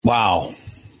Wow.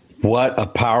 What a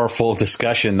powerful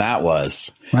discussion that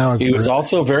was. It was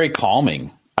also very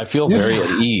calming. I feel very at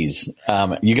ease.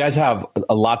 You guys have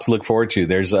a lot to look forward to.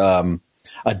 There's a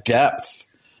depth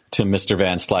to Mr.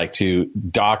 Van Slyke, to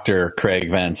Dr. Craig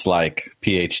Van Slyke,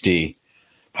 PhD,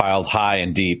 piled high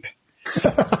and deep.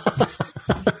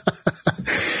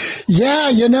 Yeah,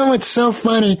 you know what's so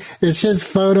funny is his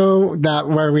photo that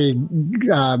where we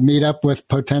meet up with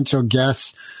potential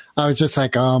guests. I was just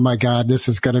like, oh my God, this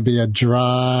is going to be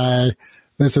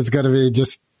this is going to be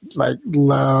just like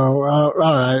low. Oh,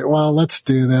 all right, well, let's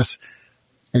do this.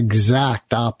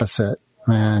 Exact opposite,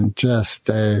 man. Just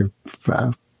a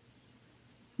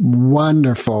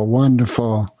wonderful,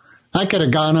 wonderful. I could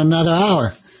have gone another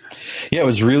hour. Yeah, it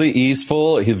was really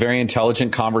easeful. A very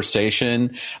intelligent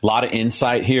conversation. A lot of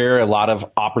insight here. A lot of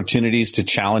opportunities to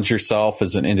challenge yourself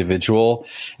as an individual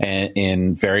and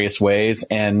in various ways,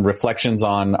 and reflections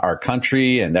on our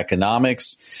country and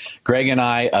economics. Greg and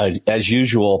I, as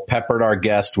usual, peppered our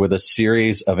guest with a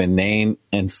series of inane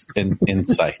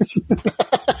insights.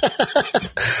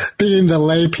 Being the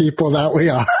lay people that we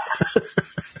are.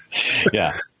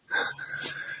 Yeah.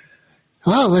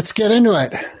 Well, let's get into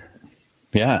it.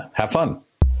 Yeah, have fun.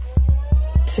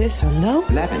 Sis, hallo?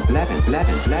 Blijven.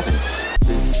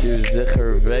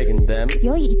 Bestuurziger wegen them.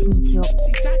 Yo je iets niet, joh.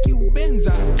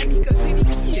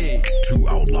 Two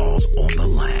outlaws on the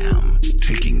lam,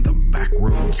 taking the back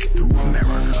roads through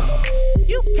America.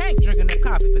 You can't drink enough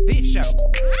coffee for this show.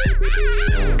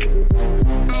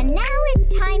 And now it's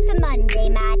time for Monday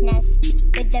Madness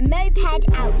with the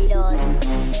Moped Outlaws,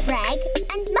 Greg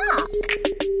and Mark.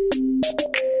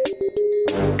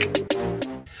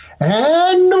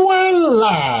 And we're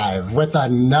live with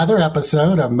another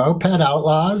episode of Moped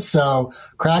Outlaws. So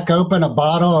crack open a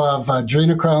bottle of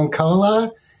Adrenochrome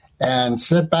Cola and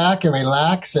sit back and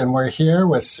relax. And we're here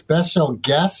with special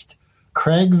guest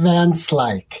Craig Van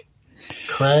Slyke.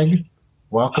 Craig,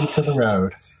 welcome to the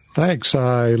road. Thanks.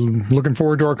 I'm looking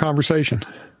forward to our conversation.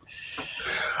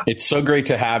 It's so great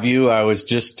to have you. I was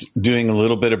just doing a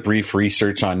little bit of brief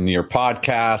research on your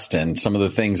podcast and some of the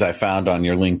things I found on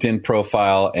your LinkedIn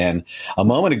profile. And a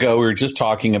moment ago, we were just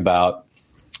talking about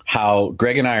how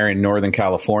Greg and I are in Northern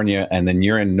California and then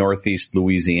you're in Northeast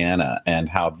Louisiana, and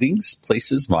how these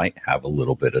places might have a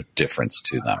little bit of difference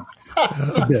to them.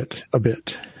 A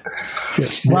bit.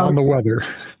 Yes, beyond the weather.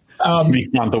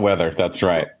 Beyond the weather, that's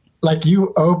right. Like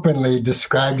you openly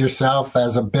described yourself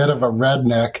as a bit of a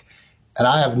redneck. And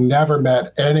I have never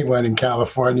met anyone in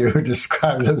California who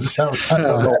described themselves as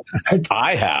a redneck.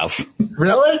 I have.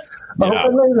 Really? Yeah.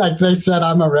 Openly? Like they said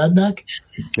I'm a redneck?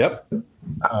 Yep.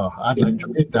 Oh, I'd like to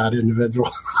meet that individual.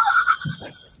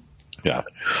 Yeah.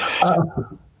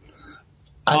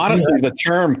 Honestly, the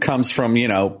term comes from,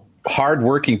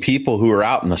 hardworking people who are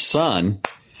out in the sun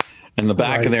and the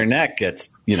back of their neck gets,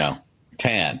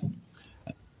 tan.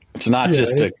 It's not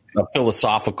just a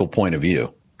philosophical point of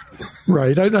view.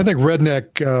 Right. I think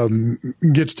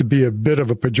redneck gets to be a bit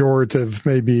of a pejorative,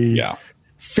 maybe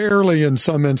fairly in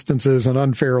some instances and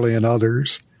unfairly in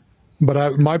others.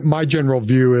 But my general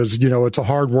view is, it's a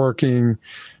hardworking,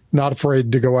 not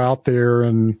afraid to go out there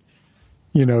and,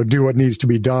 do what needs to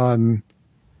be done.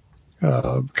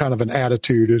 Kind of an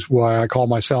attitude is why I call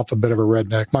myself a bit of a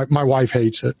redneck. My wife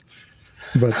hates it.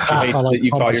 But she hates that you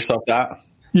call yourself that?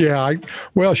 Yeah,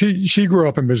 she grew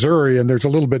up in Missouri, and there's a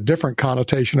little bit different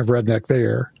connotation of redneck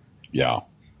there. Yeah.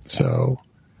 So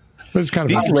it's kind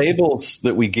of these labels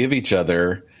that we give each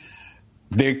other,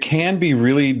 they can be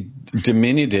really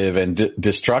diminutive and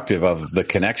destructive of the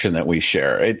connection that we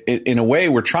share. In a way,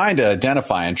 we're trying to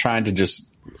identify and trying to just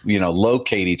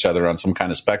locate each other on some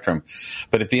kind of spectrum.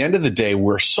 But at the end of the day,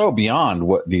 we're so beyond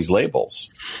what these labels.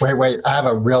 Wait. I have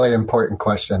a really important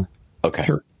question. Okay.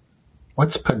 Sure.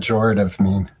 What's pejorative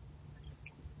mean?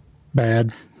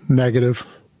 Bad, negative.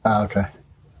 Oh, okay.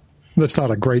 That's not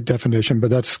a great definition, but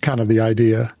that's kind of the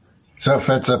idea. So if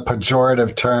it's a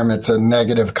pejorative term, it's a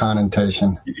negative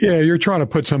connotation. Yeah, you're trying to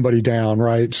put somebody down,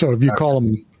 right? So if you call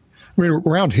them,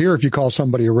 around here, if you call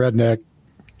somebody a redneck,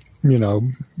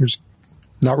 it's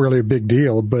not really a big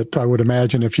deal. But I would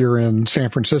imagine if you're in San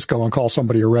Francisco and call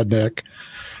somebody a redneck,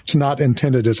 it's not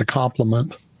intended as a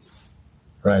compliment.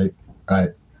 Right.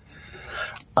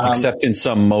 Except in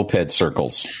some moped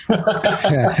circles.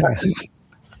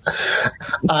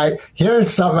 Here's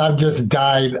something I've just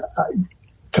died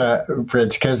to,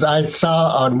 Rich, because I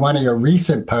saw on one of your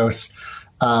recent posts,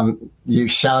 you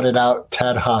shouted out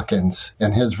Ted Hawkins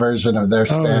and his version of their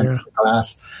Spanish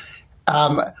class.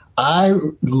 I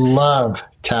love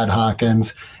Ted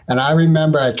Hawkins, and I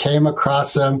remember I came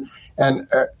across him, and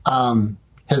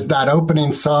that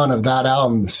opening song of that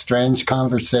album, Strange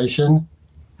Conversation.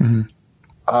 Mm-hmm.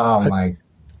 Oh, my.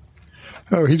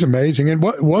 Oh, he's amazing. And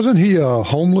wasn't he a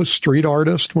homeless street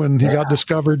artist when he got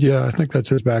discovered? Yeah, I think that's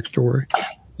his backstory.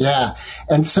 Yeah.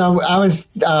 And so I was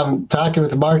talking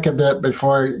with Mark a bit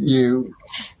before you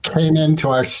came into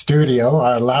our studio,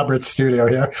 our elaborate studio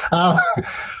here.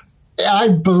 I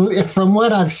believe, from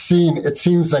what I've seen, it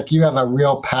seems like you have a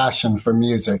real passion for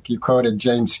music. You quoted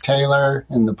James Taylor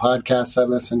in the podcast I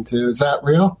listened to. Is that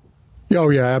real? Oh,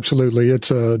 yeah, absolutely.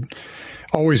 It's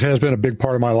always has been a big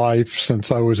part of my life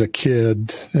since I was a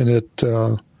kid. And it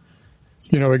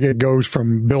goes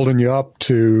from building you up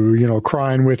to,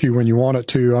 crying with you when you want it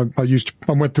to.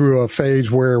 I went through a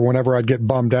phase where whenever I'd get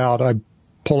bummed out, I'd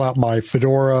pull out my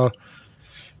fedora,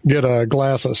 get a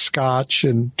glass of scotch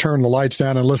and turn the lights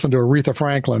down and listen to Aretha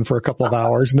Franklin for a couple of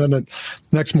hours. And then the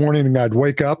next morning I'd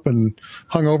wake up and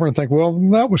hung over and think, well,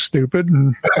 that was stupid,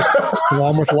 and just go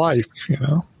on with life,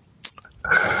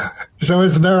 So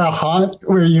is there a haunt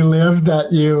where you live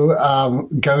that you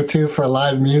go to for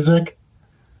live music?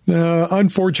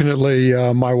 Unfortunately,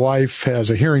 my wife has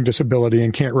a hearing disability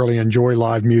and can't really enjoy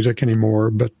live music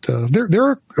anymore. But there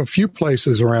are a few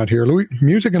places around here.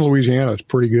 Music in Louisiana is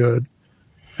pretty good,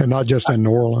 and not just in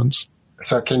New Orleans.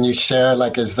 So can you share,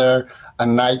 is there a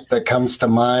night that comes to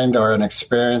mind or an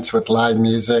experience with live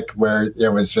music where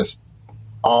it was just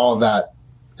all that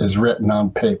is written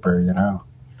on paper,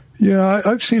 Yeah,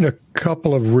 I've seen a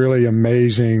couple of really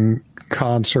amazing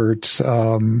concerts.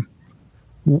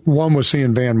 One was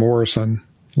seeing Van Morrison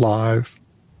live.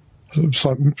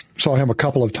 Saw him a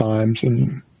couple of times,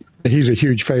 and he's a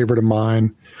huge favorite of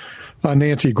mine.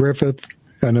 Nancy Griffith,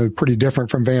 I know, pretty different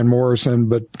from Van Morrison,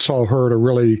 but saw her at a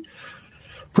really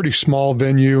pretty small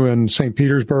venue in St.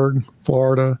 Petersburg,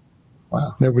 Florida.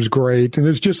 Wow. It was great. And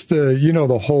it's just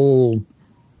the whole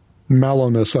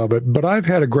mellowness of it. But I've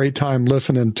had a great time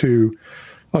listening to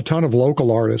a ton of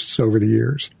local artists over the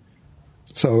years.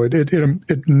 So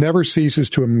it never ceases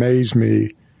to amaze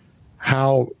me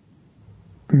how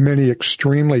many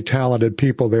extremely talented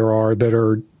people there are that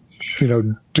are,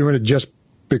 doing it just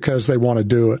because they want to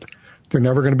do it. They're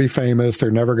never going to be famous. They're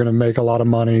never going to make a lot of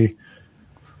money,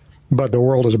 but the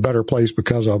world is a better place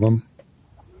because of them.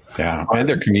 Yeah, and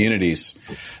their communities.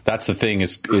 That's the thing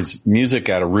is music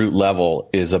at a root level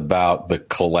is about the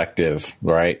collective,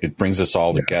 right? It brings us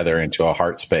all together into a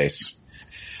heart space,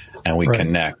 and we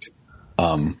connect.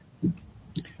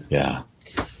 Yeah.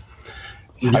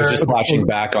 I was just watching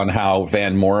back on how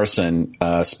Van Morrison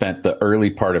spent the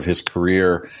early part of his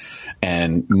career,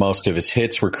 and most of his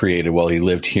hits were created while he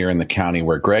lived here in the county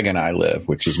where Greg and I live,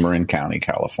 which is Marin County,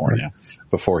 California,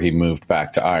 before he moved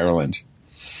back to Ireland.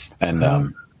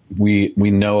 And we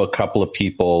know a couple of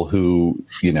people who,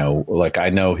 I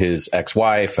know his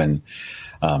ex-wife, and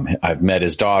I've met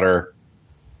his daughter.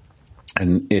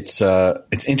 And it's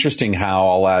interesting how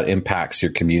all that impacts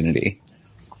your community.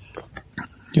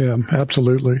 Yeah,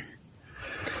 absolutely.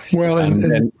 Well,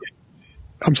 and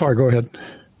I'm sorry, go ahead.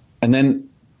 And then,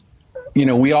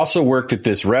 we also worked at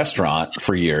this restaurant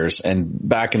for years. And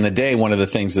back in the day, one of the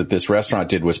things that this restaurant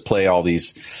did was play all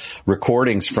these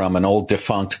recordings from an old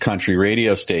defunct country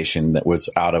radio station that was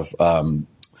out of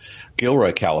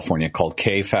Gilroy, California, called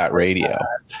K-Fat Radio.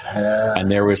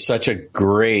 And there was such a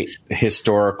great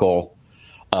historical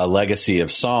legacy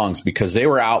of songs because they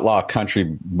were outlaw country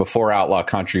before outlaw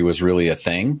country was really a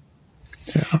thing.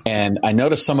 Yeah. And I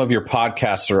noticed some of your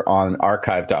podcasts are on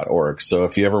archive.org. So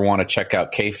if you ever want to check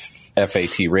out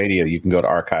KFAT Radio, you can go to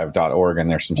archive.org, and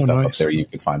there's some stuff up there you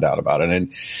can find out about it.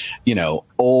 And,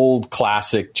 old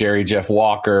classic Jerry Jeff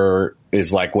Walker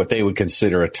is like what they would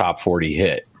consider a top 40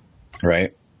 hit,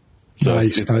 right? So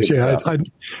nice. Yeah,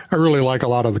 I really like a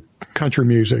lot of the country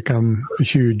music. I'm a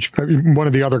huge. One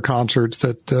of the other concerts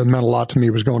that meant a lot to me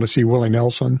was going to see Willie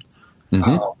Nelson. Mm-hmm.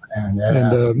 Oh, man,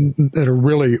 yeah. And at a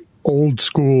really old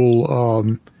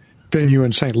school venue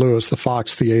in St. Louis, the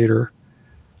Fox Theater.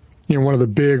 One of the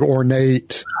big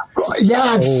ornate. Yeah,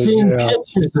 I've seen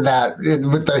pictures of that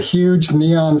with the huge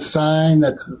neon sign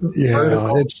that's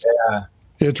vertical.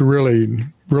 It's really,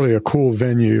 really a cool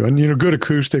venue, and good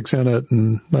acoustics in it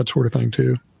and that sort of thing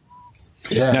too.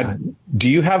 Yeah. Now, do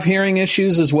you have hearing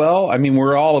issues as well? I mean,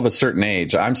 we're all of a certain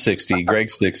age. I'm 60.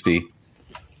 Greg's 60.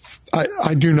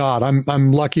 I do not.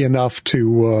 I'm lucky enough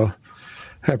to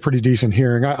have pretty decent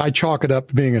hearing. I chalk it up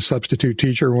to being a substitute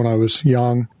teacher when I was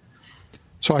young,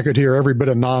 so I could hear every bit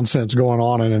of nonsense going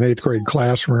on in an 8th grade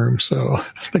classroom. So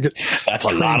I think that's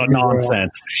a lot of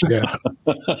nonsense. Yeah.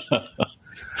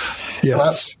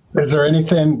 Yes. Well, is there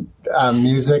anything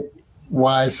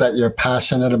music-wise that you're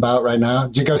passionate about right now?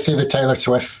 Did you go see the Taylor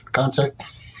Swift concert?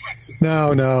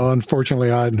 No.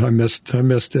 Unfortunately, I missed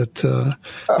it.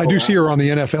 I do see her on the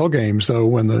NFL games though.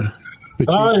 When the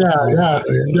yeah.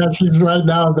 She's right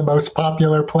now the most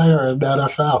popular player in the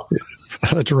NFL.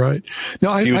 Yeah, that's right.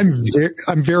 No,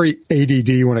 I'm very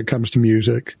ADD when it comes to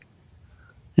music.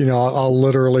 I'll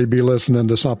literally be listening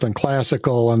to something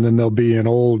classical, and then there'll be an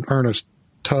old Ernest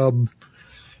Tubb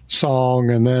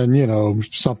song, and then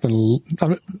something.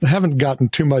 I haven't gotten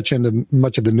too much into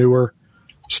much of the newer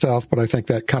stuff, but I think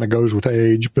that kind of goes with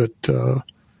age. But kind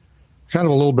of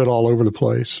a little bit all over the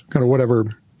place, kind of whatever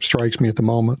strikes me at the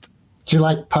moment. Did you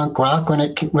like punk rock when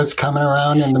it was coming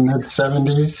around in the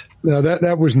mid-'70s? No,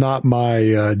 that was not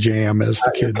my jam, as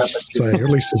the kids say, or at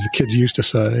least as the kids used to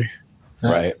say.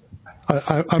 Right.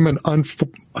 I'm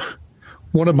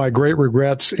one of my great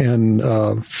regrets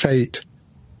in fate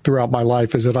throughout my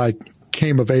life is that I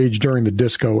came of age during the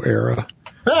disco era.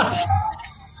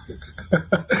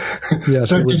 Yes,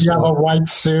 so did you have a white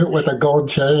suit with a gold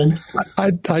chain?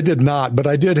 I did not, but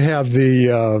I did have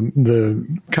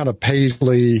the kind of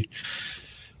paisley,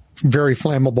 very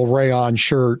flammable rayon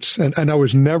shirts, and I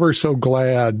was never so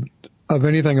glad of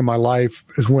anything in my life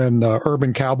as when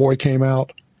Urban Cowboy came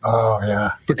out. Oh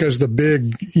yeah, because the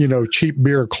big cheap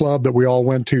beer club that we all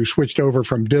went to switched over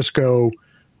from disco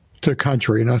to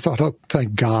country, and I thought, oh,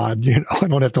 thank God, I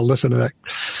don't have to listen to that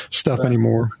stuff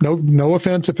anymore. No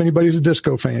offense if anybody's a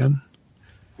disco fan,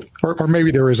 or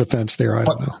maybe there is offense there. I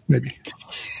don't know. Maybe.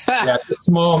 Yeah,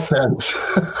 small offense.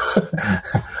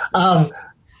 I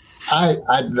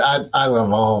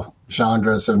love all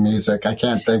genres of music. I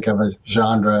can't think of a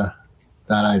genre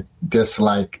that I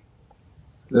dislike.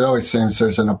 It always seems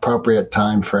there's an appropriate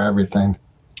time for everything.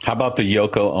 How about the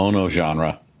Yoko Ono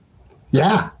genre?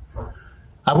 Yeah.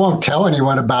 I won't tell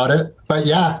anyone about it, but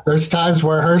yeah, there's times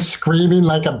where her screaming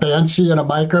like a banshee in a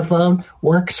microphone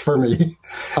works for me.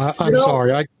 I'm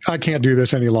sorry. I can't do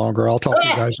this any longer. I'll talk to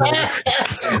you guys later.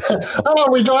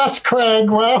 Oh, we lost Craig.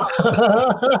 Well,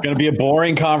 it's going to be a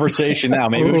boring conversation now.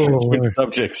 Maybe we should switch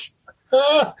subjects.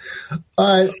 All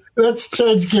right, let's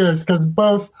change gears because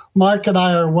both Mark and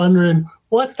I are wondering,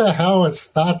 what the hell is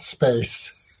thought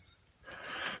space?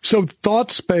 So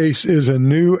ThoughtSpace is a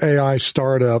new AI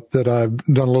startup that I've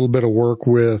done a little bit of work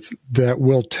with that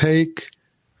will take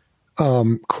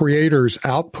creators'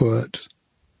 output,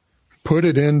 put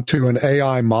it into an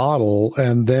AI model,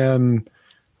 and then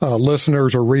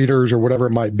listeners or readers or whatever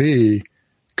it might be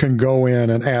can go in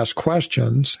and ask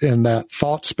questions in that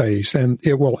thought space, and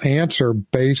it will answer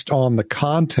based on the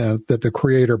content that the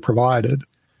creator provided.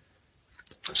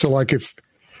 So like if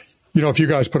you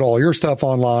guys put all your stuff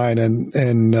online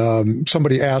and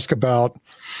somebody asked about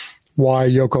why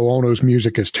Yoko Ono's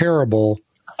music is terrible,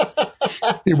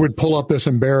 it would pull up this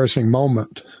embarrassing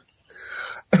moment.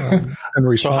 And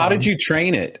respond. So how did you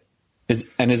train it? Is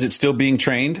it still being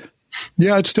trained?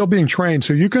 Yeah, it's still being trained.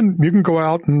 So you can go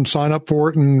out and sign up for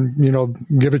it and,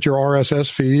 give it your RSS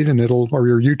feed and or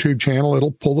your YouTube channel.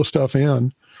 It'll pull the stuff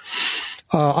in.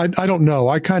 I don't know.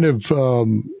 I kind of,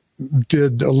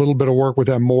 did a little bit of work with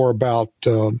them more about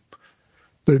the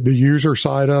user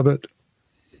side of it.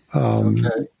 Okay.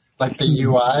 Like the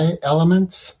UI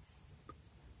elements?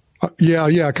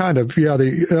 Yeah, kind of. Yeah,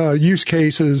 the use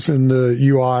cases and the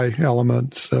UI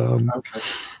elements. Okay.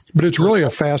 But it's really a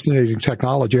fascinating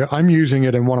technology. I'm using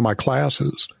it in one of my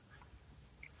classes.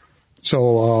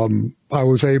 So I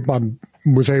was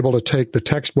able to take the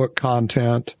textbook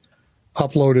content,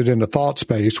 upload it into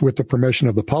ThoughtSpace with the permission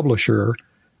of the publisher.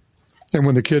 And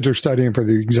when the kids are studying for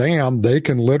the exam, they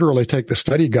can literally take the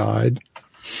study guide,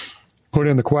 put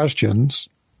in the questions,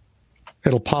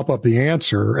 it'll pop up the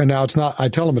answer. And now I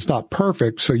tell them it's not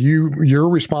perfect. So you're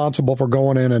responsible for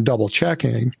going in and double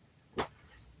checking,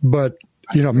 but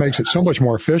it makes it so much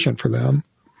more efficient for them.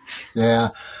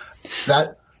 Yeah.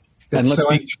 And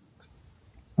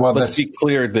let's be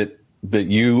clear that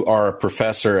you are a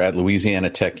professor at Louisiana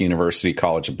Tech University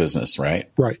College of Business,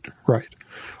 right? Right.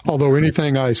 Although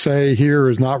anything I say here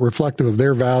is not reflective of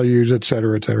their values, et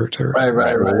cetera, et cetera, et cetera.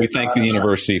 Right. Well, we thank the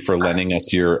university for lending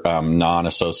us your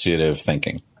non-associative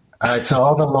thinking. All right, so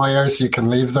all the lawyers, you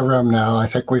can leave the room now. I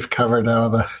think we've covered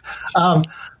all the...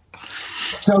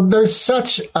 so there's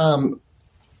such...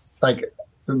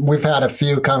 we've had a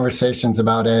few conversations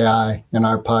about AI in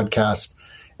our podcast,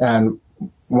 and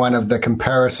one of the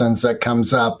comparisons that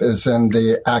comes up is in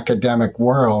the academic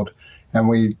world,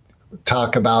 and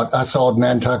us old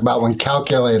men talk about when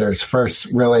calculators first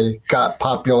really got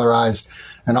popularized,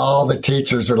 and all the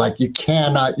teachers are like, you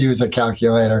cannot use a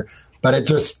calculator. But it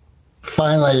just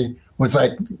finally was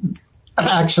like,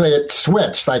 actually it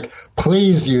switched, like,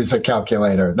 please use a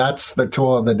calculator. That's the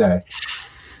tool of the day.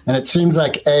 And it seems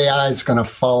like AI is going to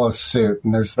follow suit.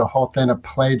 And there's the whole thing of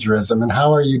plagiarism. And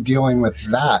how are you dealing with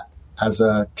that as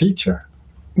a teacher?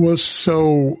 Well,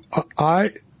 so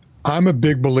I'm a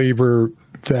big believer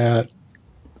that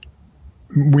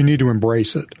we need to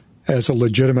embrace it as a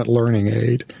legitimate learning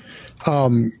aid.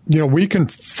 We can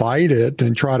fight it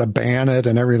and try to ban it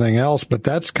and everything else, but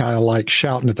that's kind of like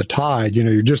shouting at the tide.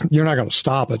 You're not going to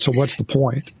stop it. So what's the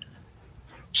point?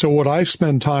 So what I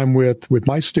spend time with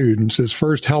my students is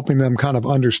first helping them kind of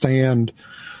understand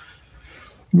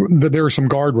that there are some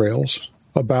guardrails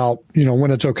about,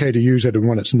 when it's okay to use it and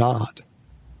when it's not.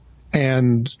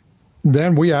 And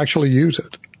then we actually use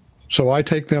it. So I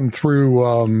take them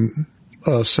through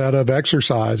a set of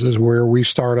exercises where we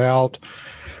start out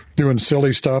doing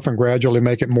silly stuff and gradually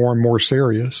make it more and more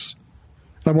serious.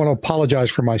 I want to apologize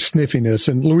for my sniffiness.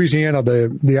 In Louisiana, the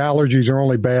allergies are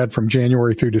only bad from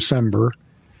January through December.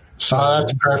 So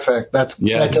that's perfect. That's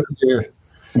you.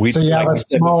 So you have a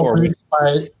small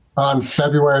respite on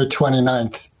February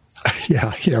 29th.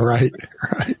 Yeah, right.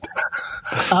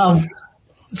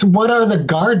 So what are the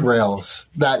guardrails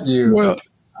that you... Well,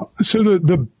 so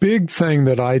the big thing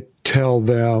that I tell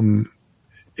them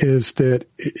is that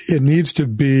it needs to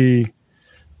be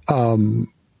an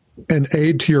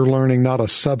aid to your learning, not a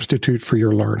substitute for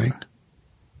your learning.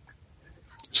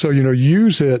 So,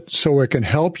 use it so it can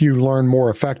help you learn more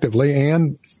effectively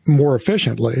and more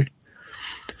efficiently.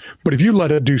 But if you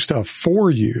let it do stuff for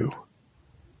you,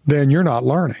 then you're not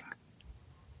learning.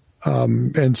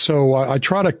 And so I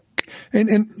try to,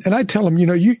 and I tell them,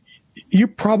 you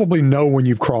probably know when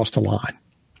you've crossed a line.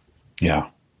 Yeah.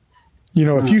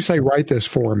 If you say, write this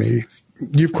for me,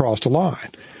 you've crossed a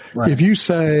line. Right. If you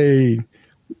say,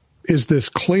 is this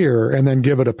clear? And then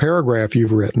give it a paragraph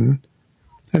you've written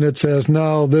and it says,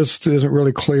 no, this isn't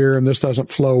really clear and this doesn't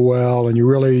flow well. And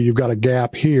you've got a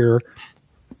gap here.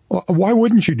 Why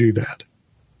wouldn't you do that?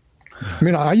 I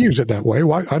mean, I use it that way.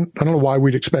 Why? I don't know why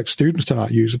we'd expect students to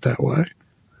not use it that way.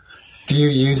 Do you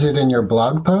use it in your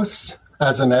blog posts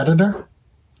as an editor?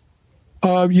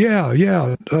 Yeah.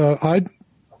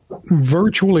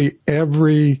 Virtually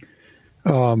every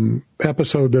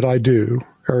episode that I do,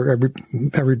 or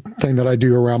everything that I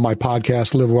do around my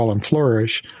podcast, Live Well and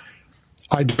Flourish,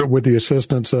 I do it with the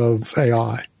assistance of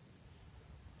AI.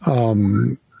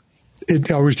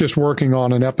 I was just working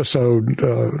on an episode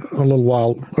a little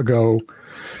while ago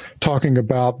talking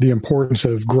about the importance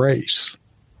of grace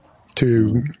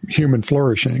to human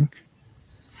flourishing.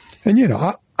 And,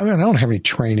 I don't have any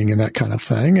training in that kind of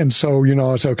thing. And so,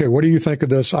 I said, okay, what do you think of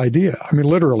this idea? I mean,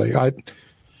 literally, I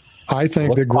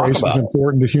think that grace is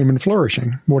important to human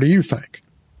flourishing. What do you think?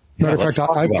 Matter of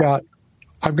fact,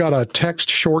 I've got a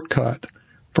text shortcut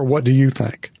for what do you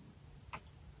think?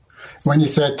 When you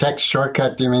said text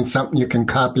shortcut, do you mean something you can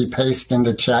copy paste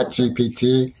into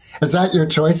ChatGPT? Is that your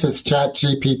choice? Is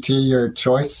ChatGPT your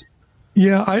choice?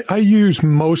 Yeah, I use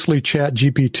mostly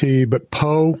ChatGPT, but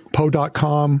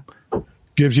Poe.com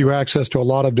gives you access to a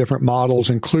lot of different models,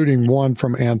 including one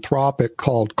from Anthropic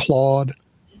called Claude.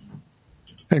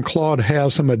 And Claude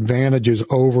has some advantages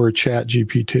over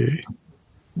ChatGPT.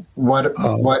 What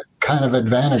kind of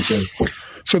advantages?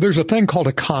 So there's a thing called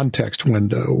a context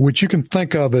window, which you can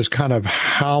think of as kind of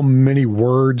how many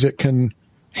words it can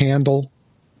handle.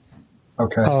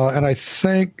 Okay. And I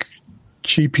think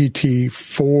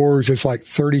GPT-4's is like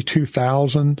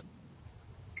 32,000.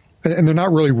 And they're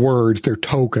not really words, they're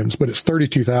tokens, but it's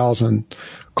 32,000.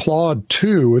 Claude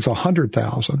 2 is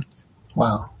 100,000.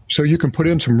 Wow. So you can put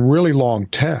in some really long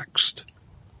text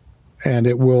and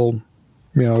it will,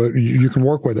 you can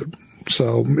work with it.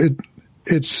 So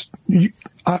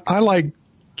I like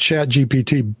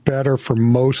ChatGPT better for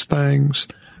most things,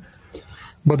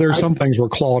 but there are some things where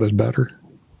Claude is better.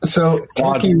 So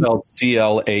Claude spelled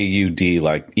C-L-A-U-D,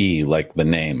 like E, like the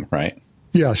name, right?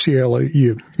 Yeah,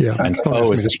 C-L-A-U. Yeah. And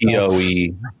Poe is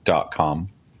Poe.com.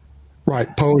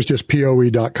 Right. Poe is just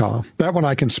Poe.com. That one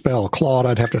I can spell. Claude,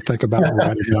 I'd have to think about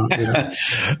writing down.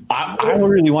 I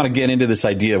really want to get into this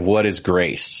idea of what is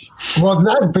grace.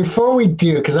 Well, before we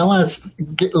do, because I want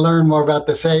to learn more about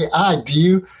this AI, do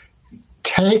you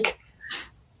take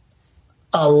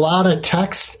a lot of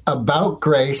text about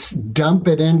grace, dump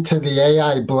it into the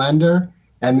AI blender,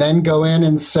 and then go in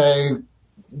and say,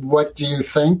 what do you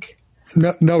think?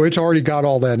 No, it's already got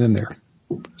all that in there.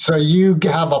 So you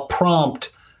have a prompt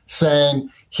saying,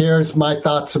 here's my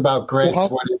thoughts about grace. Well,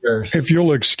 what are yours? If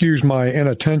you'll excuse my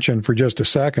inattention for just a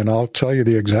second, I'll tell you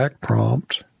the exact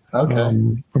prompt. Okay.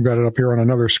 I've got it up here on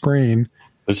another screen.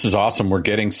 This is awesome. We're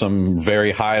getting some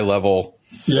very high level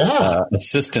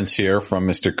assistance here from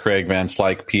Mr. Craig Van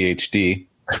Slyke, PhD.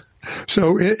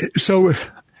 So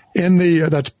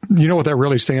That's, you know what that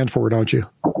really stands for, don't you?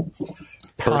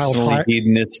 Personally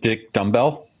hedonistic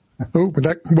dumbbell. Oh,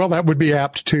 that would be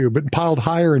apt too, but piled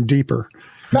higher and deeper.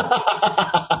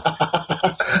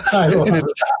 And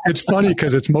it's funny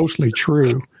because it's mostly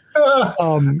true.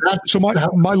 So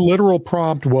my literal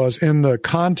prompt was, in the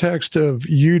context of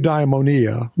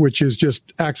eudaimonia, which is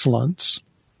just excellence,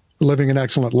 living an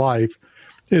excellent life,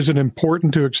 is it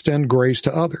important to extend grace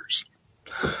to others?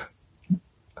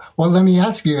 Well, let me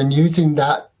ask you, in using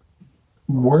that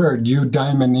word,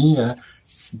 eudaimonia,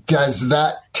 does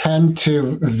that tend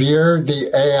to veer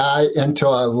the AI into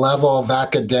a level of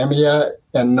academia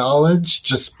and knowledge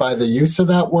just by the use of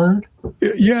that word?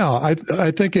 Yeah,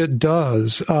 I think it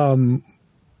does.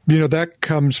 That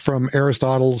comes from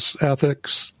Aristotle's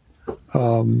Ethics,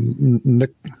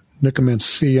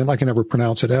 Nicomachean, I can never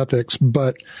pronounce it, ethics,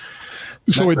 but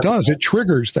so it does. It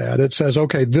triggers that. It says,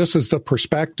 okay, this is the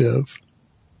perspective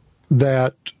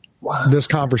that this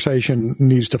conversation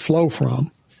needs to flow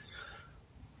from.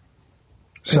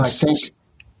 So I think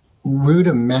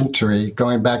rudimentary,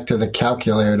 going back to the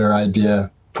calculator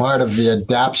idea, part of the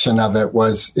adaptation of it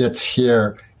was it's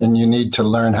here and you need to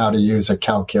learn how to use a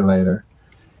calculator.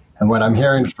 And what I'm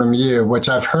hearing from you, which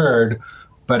I've heard,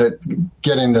 but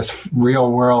getting this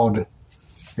real world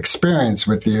experience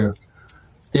with you,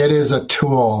 it is a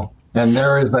tool and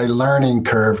there is a learning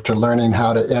curve to learning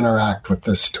how to interact with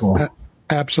this tool.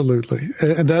 Absolutely.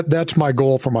 And that's my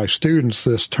goal for my students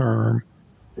this term,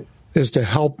 is to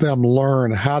help them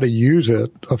learn how to use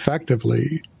it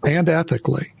effectively and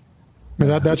ethically. I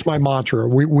mean, that's my mantra.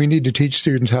 We need to teach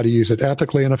students how to use it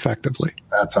ethically and effectively.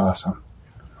 That's awesome.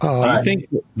 Do you think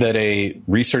that a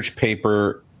research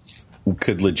paper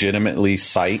could legitimately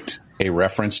cite a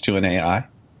reference to an AI?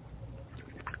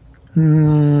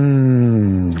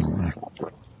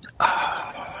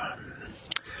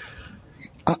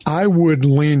 I would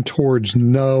lean towards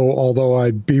no, although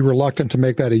I'd be reluctant to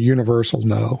make that a universal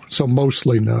no. So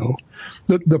mostly no.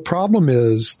 The problem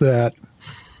is that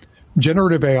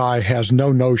generative AI has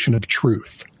no notion of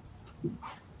truth.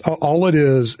 All it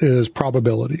is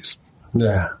probabilities.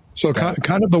 Yeah. So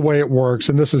kind of the way it works,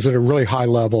 and this is at a really high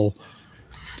level,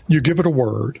 you give it a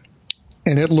word,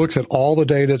 and it looks at all the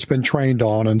data it's been trained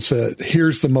on and said,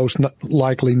 here's the most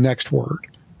likely next word.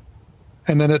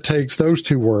 And then it takes those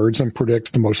two words and predicts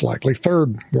the most likely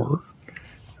third word.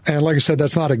 And like I said,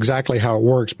 that's not exactly how it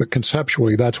works, but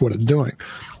conceptually, that's what it's doing.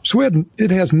 So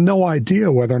it has no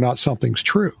idea whether or not something's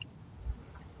true.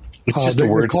 It's just a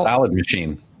word salad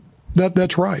machine.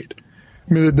 That's right.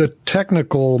 I mean,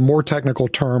 the more technical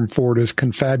term for it is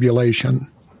confabulation,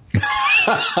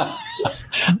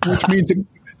 which means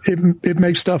it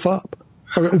makes stuff up.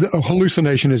 A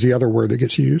hallucination is the other word that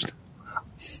gets used.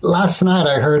 Last night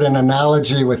I heard an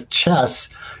analogy with chess,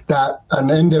 that an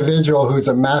individual who's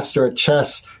a master at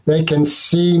chess, they can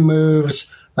see moves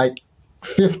like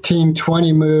 15,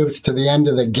 20 moves to the end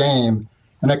of the game.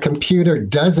 And a computer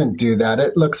doesn't do that.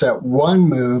 It looks at one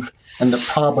move and the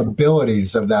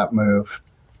probabilities of that move.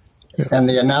 Yeah. And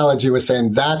the analogy was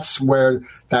saying that's where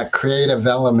that creative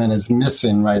element is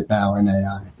missing right now in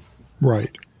AI.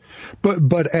 Right.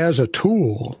 But as a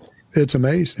tool, it's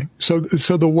amazing. So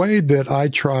the way that I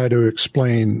try to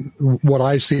explain what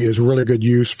I see as really good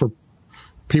use for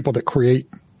people that create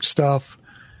stuff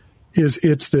is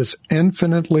it's this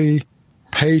infinitely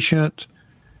patient,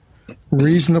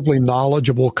 reasonably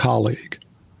knowledgeable colleague.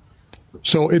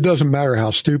 So it doesn't matter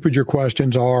how stupid your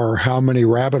questions are or how many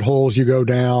rabbit holes you go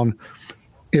down.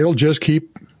 It'll just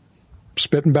keep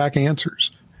spitting back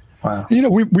answers. Wow. You know,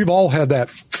 we've all had that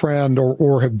friend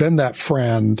or have been that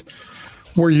friend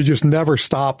where you just never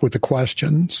stop with the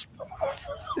questions.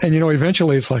 And,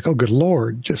 eventually it's like, oh, good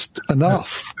Lord, just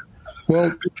enough.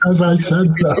 Well, because I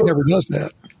said so. He never does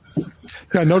that.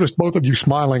 I noticed both of you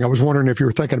smiling. I was wondering if you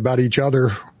were thinking about each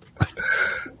other.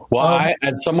 Well, I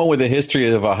had someone with a history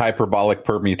of a hyperbolic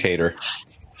permutator.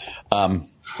 I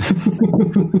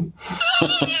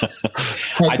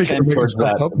tend towards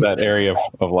that area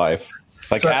of life.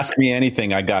 Like, ask me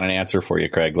anything, I got an answer for you,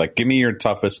 Craig. Like, give me your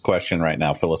toughest question right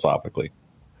now, philosophically.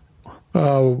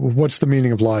 What's the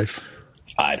meaning of life?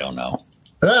 I don't know.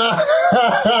 Yeah,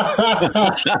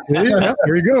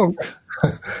 there you go.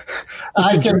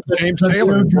 James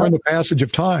Taylor during the passage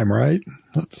of time, right?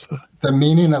 The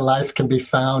meaning of life can be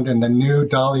found in the new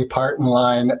Dolly Parton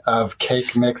line of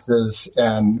cake mixes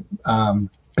and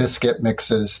biscuit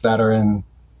mixes that are in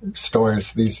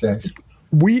stores these days.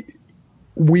 We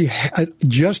had,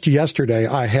 just yesterday,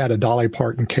 I had a Dolly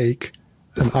Parton cake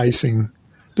and icing.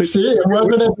 See,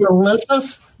 wasn't it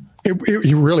delicious? It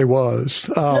really was.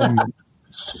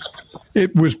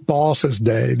 It was Boss's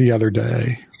Day the other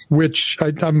day. which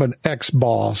I'm an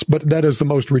ex-boss, but that is the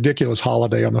most ridiculous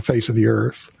holiday on the face of the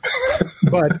earth.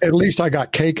 But at least I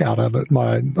got cake out of it.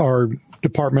 Our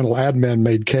departmental admin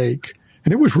made cake,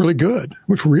 and it was really good. It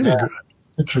was really good.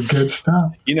 It's good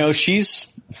stuff. You know,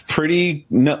 she's pretty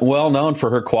well known for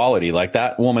her quality. Like,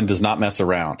 that woman does not mess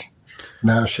around.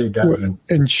 No, she doesn't.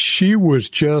 And she was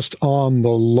just on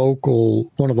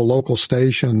one of the local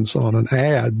stations on an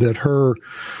ad that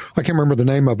I can't remember the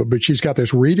name of it, but she's got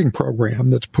this reading program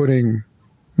that's putting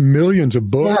millions of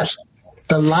books. Yes,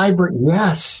 the library.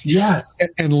 Yes.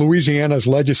 And Louisiana's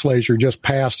legislature just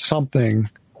passed something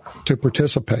to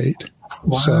participate.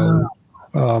 Wow.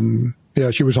 So,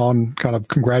 she was on kind of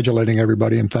congratulating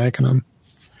everybody and thanking them.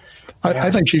 I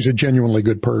think she's a genuinely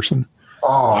good person.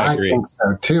 Oh, I think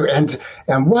so too. And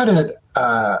what a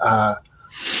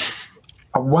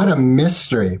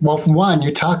mystery. Well, one,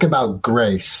 you talk about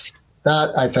grace.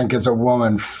 That, I think, is a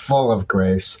woman full of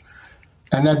grace.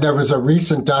 And then there was a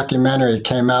recent documentary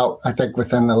came out, I think,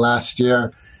 within the last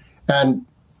year. And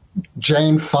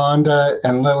Jane Fonda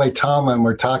and Lily Tomlin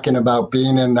were talking about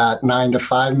being in that 9 to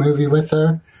 5 movie with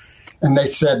her. And they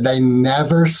said they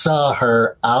never saw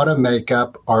her out of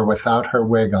makeup or without her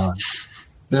wig on.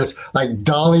 This, like,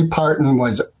 Dolly Parton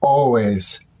was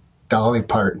always Dolly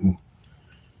Parton.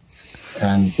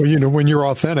 And well, you know, when you're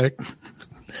authentic,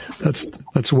 that's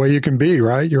the way you can be,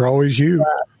 right? You're always you.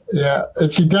 Yeah.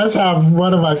 And she does have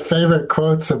one of my favorite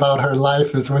quotes about her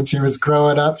life is when she was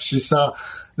growing up, she saw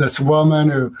this woman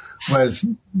who was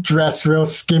dressed real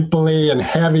skimpily and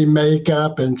heavy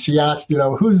makeup. And she asked,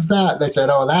 who's that? They said,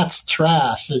 oh, that's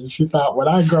trash. And she thought, when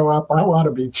I grow up, I want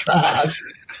to be trash.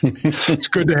 It's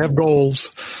good to have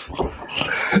goals.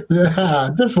 Yeah,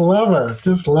 just love her.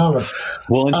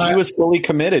 Well, and she was fully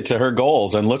committed to her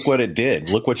goals, and look what it did.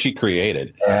 Look what she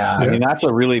created. Yeah. I mean, that's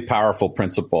a really powerful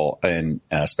principle, and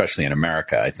especially in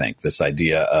America, I think, this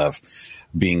idea of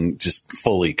being just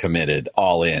fully committed,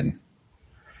 all in.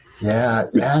 Yeah.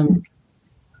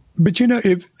 But,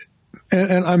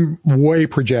 and I'm way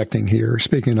projecting here,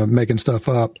 speaking of making stuff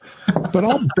up, but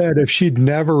I'll bet if she'd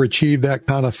never achieved that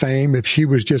kind of fame, if she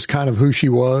was just kind of who she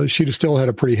was, she'd have still had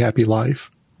a pretty happy life.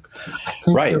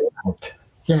 Right.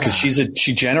 Yeah. Because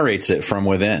she generates it from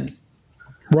within.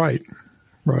 Right.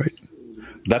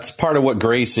 That's part of what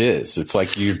grace is. It's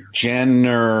like your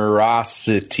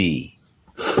generosity,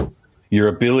 your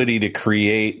ability to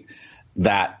create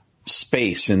that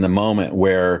space in the moment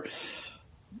where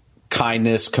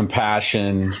kindness,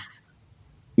 compassion,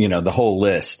 the whole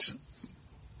list.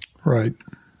 Right.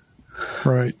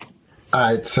 All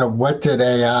right. So what did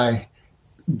AI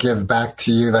give back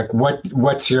to you? Like,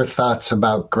 what's your thoughts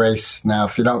about grace now?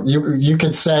 If you don't, you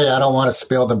can say, I don't want to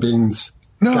spill the beans.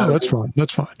 No, that's fine.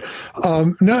 That's fine.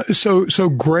 No. So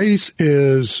grace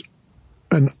is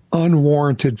an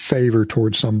unwarranted favor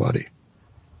towards somebody.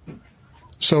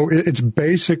 So it's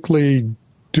basically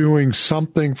doing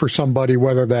something for somebody,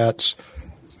 whether that's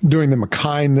doing them a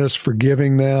kindness,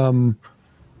 forgiving them,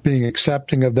 being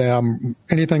accepting of them,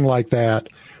 anything like that,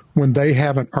 when they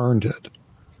haven't earned it.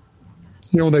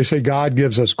 When they say God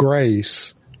gives us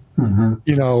grace,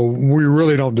 we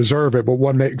really don't deserve it, but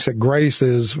what makes it grace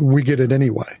is we get it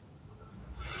anyway.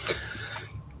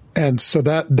 And so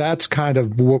that's kind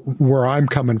of where I'm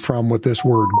coming from with this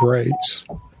word grace.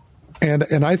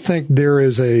 And I think there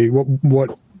is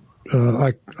what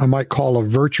I might call a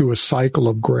virtuous cycle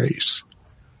of grace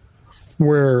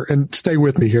where, and stay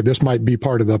with me here, this might be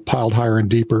part of the piled higher and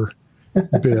deeper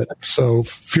bit. So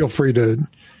feel free to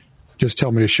just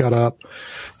tell me to shut up.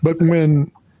 But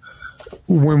when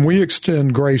we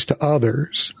extend grace to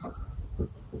others,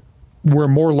 we're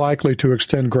more likely to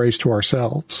extend grace to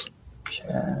ourselves.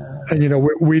 Yeah. And,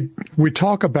 we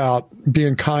talk about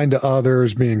being kind to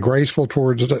others, being graceful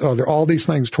towards other, all these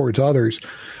things towards others.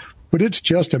 But it's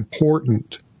just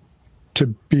important to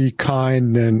be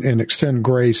kind and extend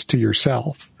grace to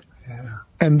yourself. Yeah.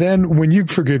 And then when you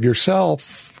forgive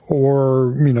yourself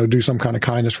or, do some kind of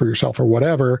kindness for yourself or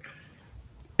whatever,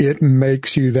 it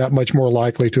makes you that much more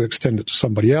likely to extend it to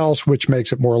somebody else, which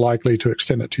makes it more likely to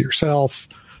extend it to yourself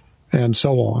and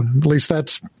so on. At least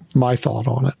that's my thought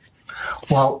on it.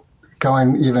 Well,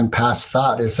 going even past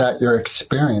thought, is that your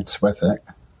experience with it?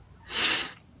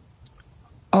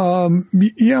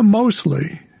 Yeah,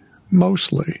 mostly. There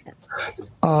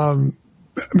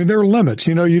are limits.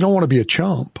 You don't want to be a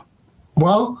chump.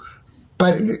 Well,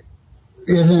 but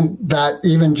isn't that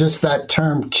even just that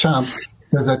term chump?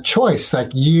 There's a choice.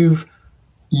 Like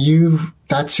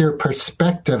that's your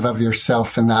perspective of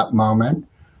yourself in that moment.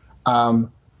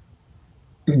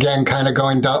 Again, kind of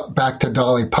going back to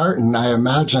Dolly Parton, I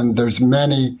imagine there's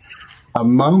many a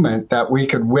moment that we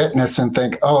could witness and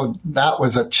think, oh, that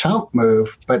was a chump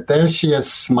move. But there she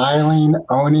is smiling,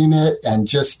 owning it, and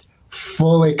just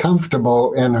fully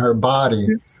comfortable in her body.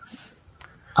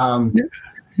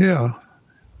 Yeah.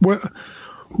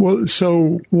 Well,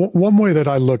 so one way that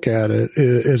I look at it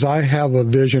is I have a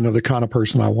vision of the kind of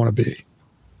person I want to be,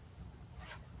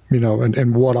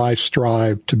 and what I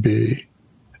strive to be.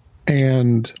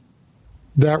 And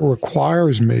that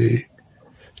requires me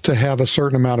to have a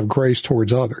certain amount of grace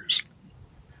towards others.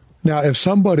 Now, if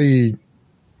somebody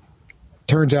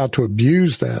turns out to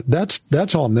abuse that,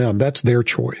 that's on them. That's their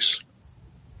choice.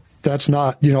 That's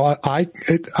not,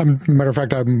 matter of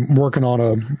fact, I'm working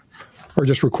on or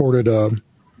just recorded an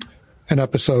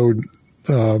episode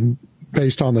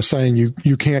based on the saying,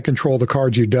 you can't control the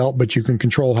cards you dealt, but you can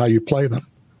control how you play them.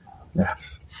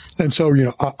 Yes. And so,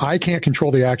 I can't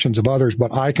control the actions of others,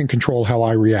 but I can control how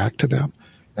I react to them.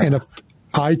 Yeah. And if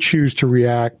I choose to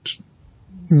react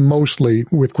mostly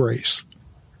with grace.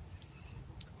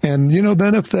 And,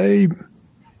 then if they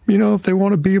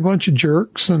want to be a bunch of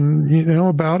jerks and,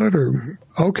 about it, or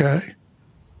okay,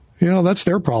 that's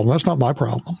their problem. That's not my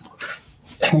problem.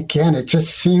 And again, it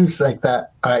just seems like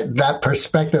that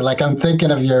perspective. Like I'm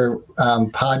thinking of your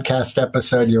podcast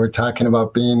episode. You were talking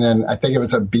about being in, I think it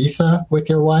was Ibiza with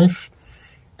your wife,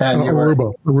 and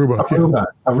Aruba.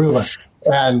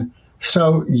 And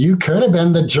so you could have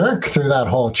been the jerk through that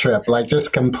whole trip, like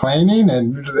just complaining,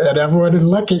 and everyone would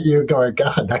look at you going,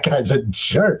 "God, that guy's a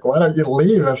jerk. Why don't you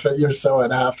leave if you're so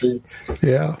unhappy?"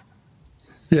 Yeah.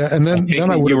 And then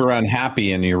you were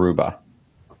unhappy in Aruba.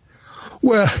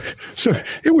 Well, so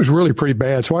it was really pretty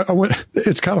bad. So I went,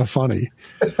 it's kind of funny.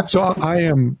 So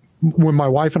when my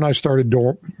wife and I started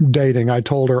dating, I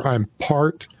told her I'm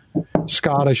part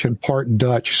Scottish and part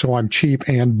Dutch, so I'm cheap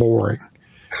and boring.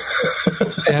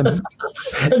 And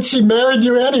she married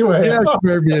you anyway. Yeah, she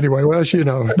married me anyway. Well,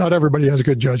 not everybody has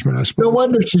good judgment, I suppose. No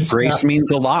wonder she's grace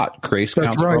means a lot. Grace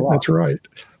counts for a lot. That's right.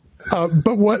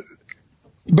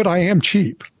 But I am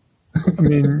cheap. I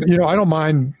mean, I don't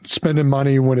mind spending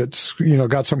money when it's,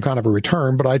 got some kind of a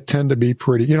return, but I tend to be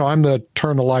pretty, I'm the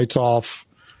turn the lights off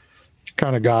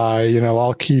kind of guy.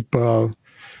 I'll keep, I'll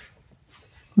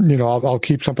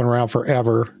keep something around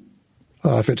forever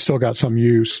if it's still got some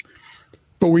use.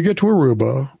 But we get to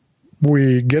Aruba,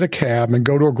 we get a cab and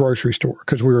go to a grocery store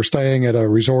because we were staying at a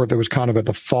resort that was kind of at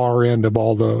the far end of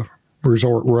all the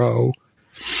resort row.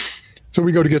 So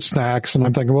we go to get snacks, and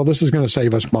I'm thinking, well, this is going to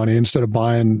save us money instead of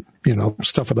buying,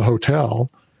 stuff at the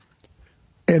hotel.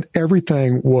 And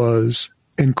everything was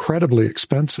incredibly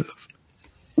expensive.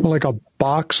 Like a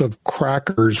box of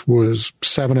crackers was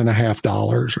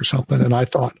 $7.50 or something. And I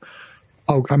thought,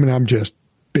 I'm just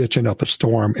bitching up a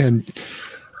storm. And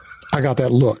I got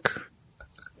that look.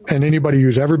 And anybody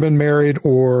who's ever been married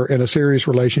or in a serious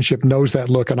relationship knows that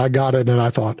look. And I got it, and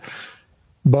I thought,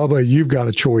 Bubba, you've got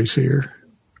a choice here.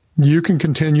 You can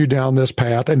continue down this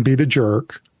path and be the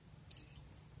jerk,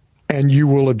 and you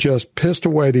will have just pissed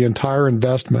away the entire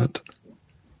investment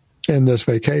in this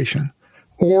vacation.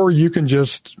 Or you can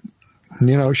just,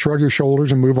 shrug your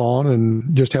shoulders and move on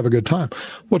and just have a good time.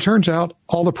 Well, it turns out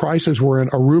all the prices were in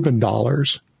Aruban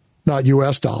dollars, not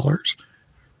U.S. dollars.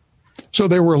 So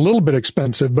they were a little bit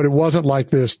expensive, but it wasn't like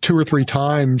this 2 or 3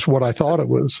 times what I thought it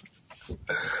was.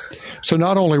 So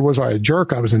not only was I a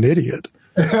jerk, I was an idiot.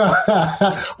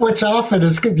 Which often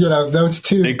is, those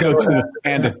two. They go to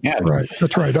hand in hand. Right.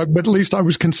 That's right. But at least I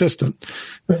was consistent.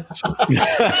 That's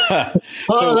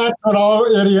what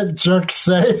all idiot jerks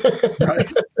say.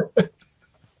 Right.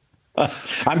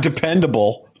 I'm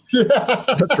dependable. Yeah.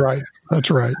 That's right. I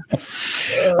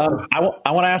want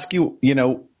to ask you,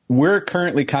 we're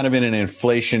currently kind of in an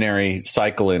inflationary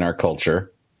cycle in our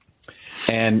culture.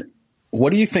 And what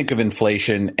do you think of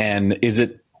inflation? And is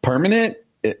it permanent?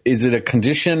 Is it a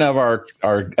condition of our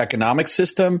economic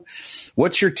system?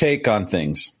 What's your take on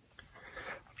things?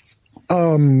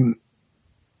 And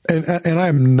I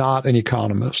am not an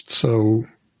economist, so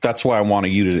that's why I wanted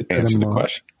you to answer the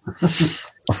question.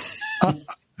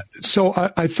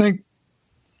 So I think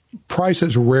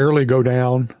prices rarely go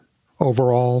down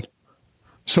overall.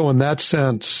 So in that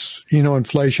sense,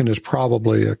 inflation is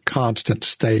probably a constant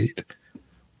state.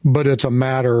 But it's a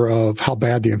matter of how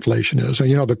bad the inflation is.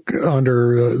 Under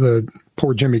the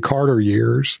poor Jimmy Carter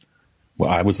years.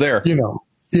 Well, I was there.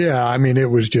 Yeah, I mean,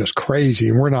 it was just crazy,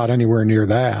 and we're not anywhere near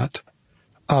that.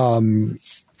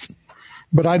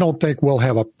 But I don't think we'll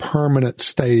have a permanent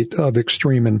state of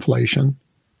extreme inflation.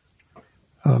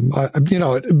 But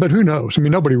who knows? I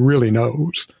mean, nobody really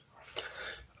knows.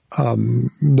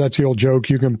 That's the old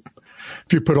joke.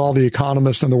 If you put all the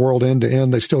economists in the world end to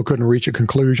end, they still couldn't reach a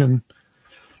conclusion.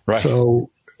 Right.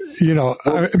 So,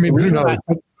 I mean, who knows?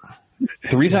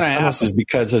 The reason I ask is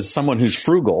because as someone who's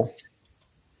frugal,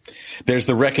 there's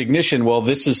the recognition, well,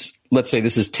 let's say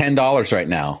this is $10 right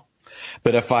now.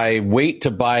 But if I wait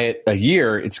to buy it a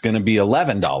year, it's going to be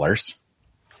 $11.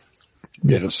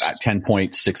 Yes. At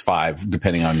 10.65,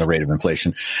 depending on the rate of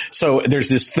inflation. So there's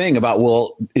this thing about,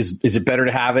 well, is it better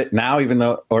to have it now, even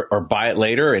though, or buy it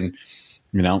later, and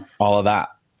all of that.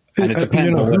 And it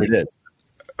depends on what it is.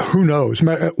 Who knows?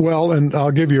 Well, and I'll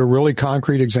give you a really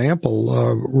concrete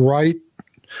example.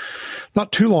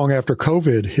 Not too long after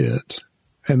COVID hit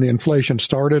and the inflation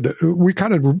started, we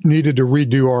kind of needed to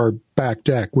redo our back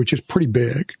deck, which is pretty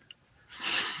big.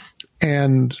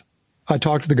 And I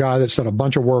talked to the guy that's done a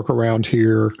bunch of work around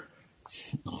here,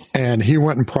 and he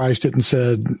went and priced it and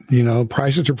said,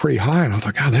 prices are pretty high. And I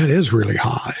thought, God, that is really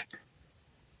high.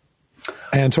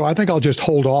 And so I think I'll just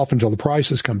hold off until the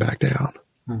prices come back down.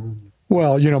 Mm-hmm.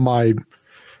 Well, my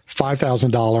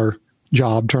 $5,000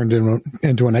 job turned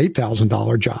into an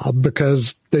 $8,000 job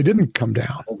because they didn't come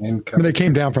down. They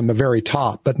came down from the very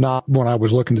top, but not when I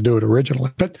was looking to do it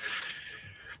originally. But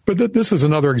this is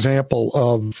another example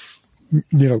of,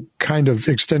 kind of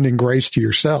extending grace to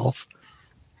yourself.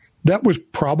 That was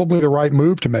probably the right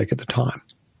move to make at the time.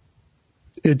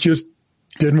 It just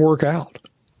didn't work out.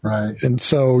 Right. And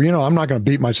so, I'm not going to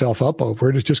beat myself up over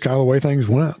it. It's just kind of the way things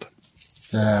went.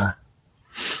 Yeah.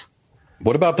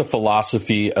 What about the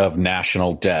philosophy of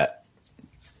national debt?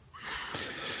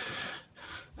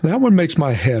 That one makes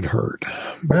my head hurt.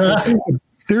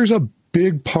 There's a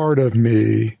big part of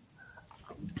me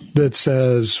that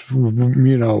says,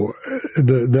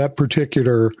 that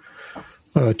particular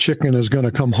chicken is going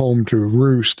to come home to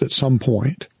roost at some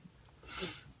point.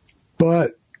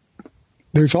 But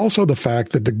there's also the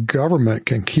fact that the government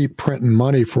can keep printing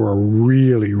money for a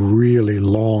really, really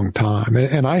long time.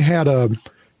 And I had an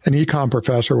econ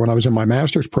professor when I was in my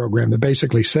master's program that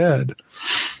basically said,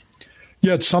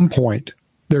 at some point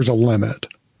there's a limit,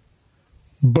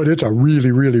 but it's a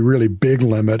really, really, really big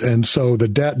limit. And so the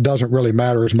debt doesn't really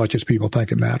matter as much as people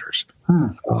think it matters.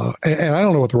 And I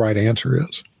don't know what the right answer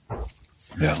is.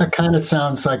 Yeah. That kind of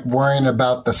sounds like worrying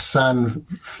about the sun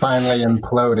finally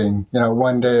imploding.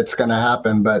 One day it's going to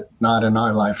happen, but not in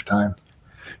our lifetime.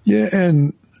 Yeah.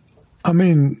 And I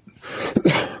mean,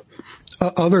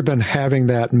 other than having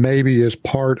that maybe as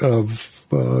part of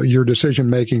your decision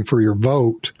making for your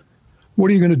vote,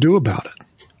 what are you going to do about it?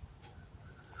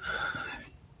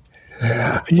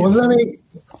 Yeah. Well, let me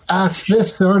ask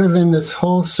this sort of in this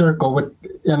whole circle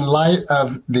in light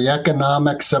of the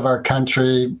economics of our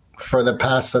country for the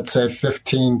past, let's say,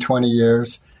 15, 20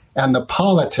 years, and the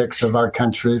politics of our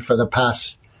country for the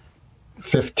past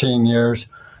 15 years.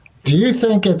 Do you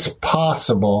think it's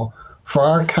possible for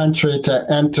our country to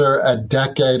enter a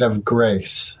decade of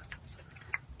grace?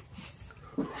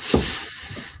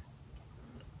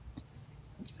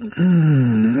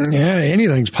 Yeah,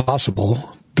 anything's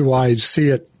possible. Do I see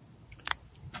it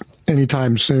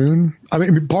anytime soon? I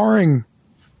mean, barring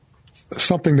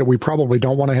something that we probably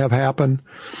don't want to have happen,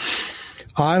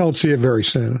 I don't see it very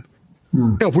soon.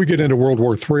 If we get into World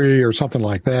War III or something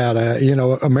like that,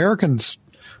 Americans,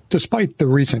 despite the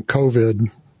recent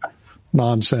COVID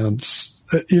nonsense,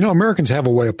 Americans have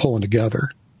a way of pulling together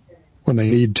when they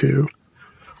need to.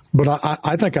 But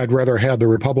I think I'd rather have the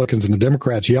Republicans and the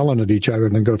Democrats yelling at each other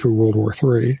than go through World War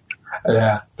III.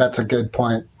 Yeah, that's a good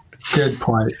point. Good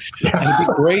point. And it'd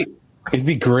be great. It'd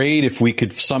be great if we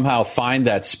could somehow find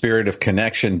that spirit of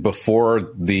connection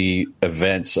before the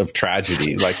events of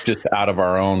tragedy, like just out of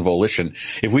our own volition.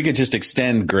 If we could just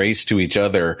extend grace to each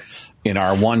other in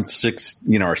our our 6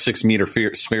 meter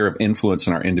sphere of influence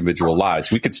in our individual lives,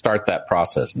 we could start that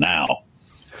process now.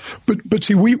 But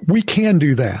see, we can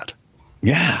do that.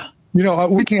 Yeah.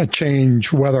 We can't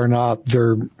change whether or not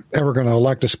they're ever going to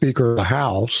elect a Speaker of the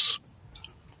House.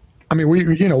 I mean,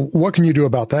 what can you do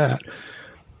about that?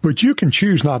 But you can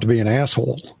choose not to be an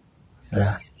asshole.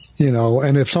 Yeah.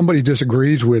 And if somebody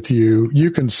disagrees with you, you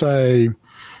can say,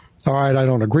 all right, I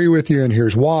don't agree with you and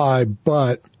here's why,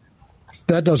 but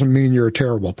that doesn't mean you're a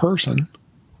terrible person.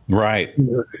 Right.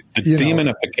 The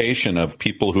demonification of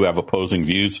people who have opposing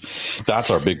views, that's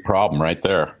our big problem right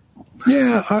there.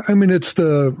 Yeah. I mean, it's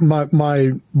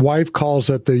my wife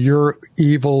calls it the you're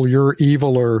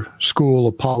eviler school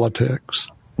of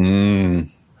politics.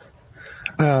 And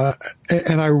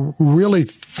I really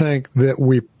think that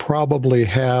we probably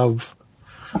have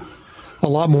a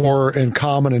lot more in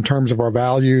common in terms of our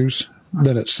values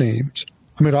than it seems.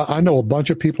 I mean, I know a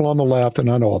bunch of people on the left and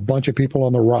I know a bunch of people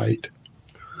on the right.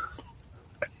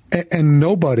 And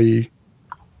nobody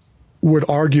would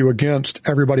argue against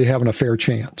everybody having a fair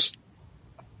chance.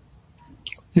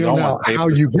 Now, how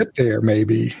you get there,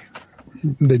 maybe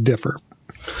they differ.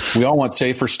 We all want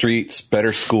safer streets,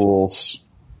 better schools,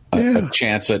 a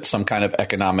chance at some kind of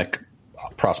economic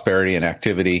prosperity and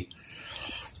activity.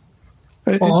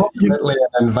 Well, ultimately,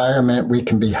 an environment we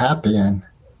can be happy in.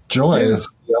 Joy is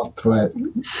the ultimate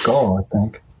goal, I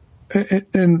think.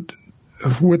 And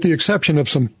with the exception of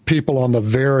some people on the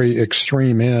very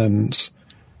extreme ends,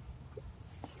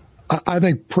 I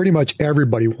think pretty much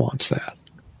everybody wants that.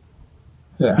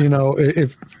 Yeah.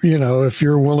 If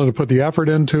you're willing to put the effort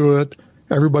into it,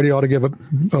 everybody ought to give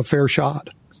a fair shot.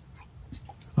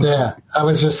 Yeah, I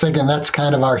was just thinking that's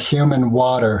kind of our human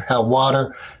water, how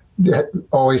water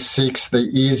always seeks the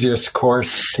easiest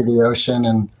course to the ocean,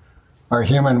 and our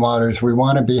human waters, we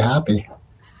want to be happy.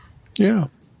 Yeah.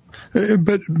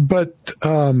 But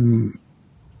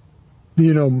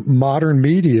modern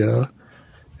media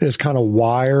is kind of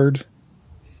wired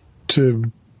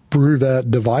to brew that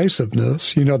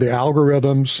divisiveness. The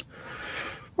algorithms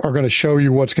are going to show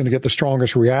you what's going to get the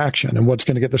strongest reaction, and what's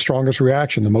going to get the strongest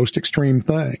reaction, the most extreme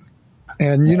thing.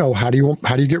 And, how do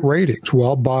you get ratings?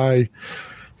 Well, by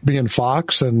being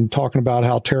Fox and talking about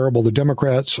how terrible the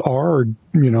Democrats are, or,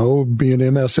 being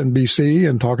MSNBC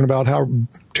and talking about how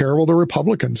terrible the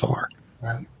Republicans are.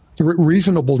 Right.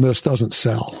 Reasonableness doesn't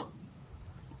sell.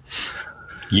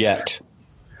 Yet.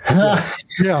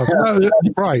 Yeah,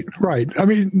 right. I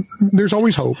mean, there's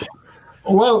always hope.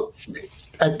 Well,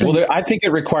 I think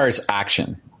it requires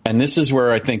action. And this is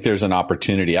where I think there's an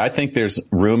opportunity. I think there's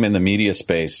room in the media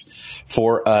space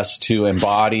for us to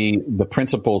embody the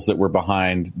principles that were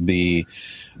behind the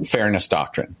fairness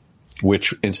doctrine,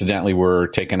 which incidentally were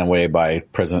taken away by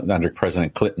under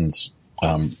President Clinton's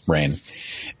reign.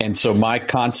 And so my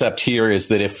concept here is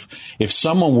that if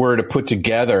someone were to put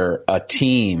together a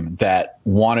team that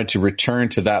wanted to return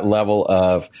to that level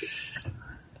of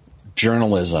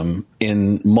journalism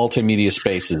in multimedia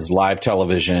spaces, live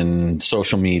television,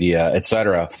 social media, et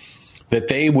cetera, that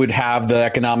they would have the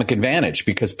economic advantage,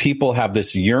 because people have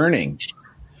this yearning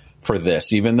for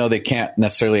this, even though they can't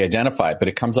necessarily identify it, but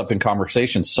it comes up in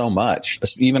conversation so much.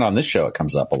 Even on this show, it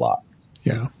comes up a lot.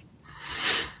 Yeah.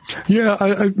 Yeah,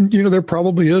 there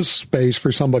probably is space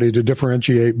for somebody to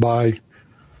differentiate by,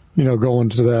 going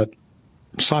to that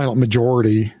silent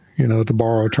majority, to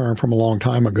borrow a term from a long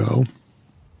time ago.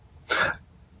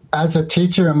 As a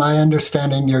teacher, am I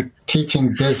understanding you're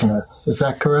teaching business? Is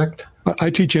that correct? I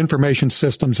teach information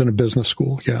systems in a business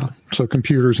school, yeah. So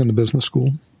computers in the business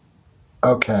school.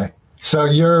 Okay. So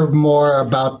you're more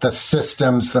about the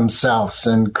systems themselves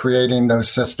and creating those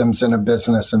systems in a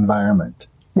business environment.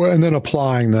 Well, and then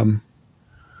applying them.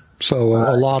 So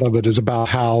a lot of it is about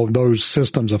how those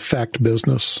systems affect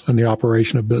business and the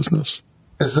operation of business.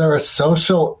 Is there a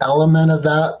social element of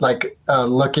that? Like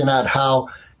looking at how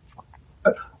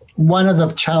one of the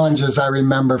challenges I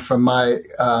remember from my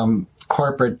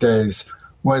corporate days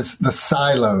was the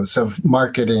silos of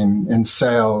marketing and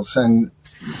sales, and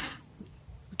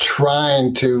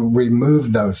trying to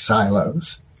remove those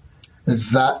silos.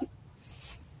 Is that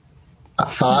a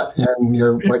thought in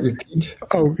what you teach?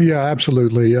 Oh, yeah,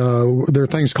 absolutely. There are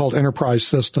things called enterprise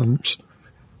systems,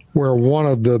 where one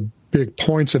of the big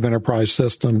points of enterprise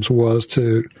systems was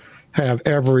to have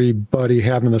everybody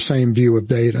having the same view of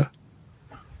data.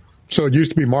 So it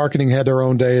used to be marketing had their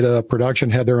own data,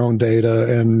 production had their own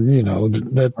data, and,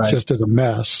 that right. Just is a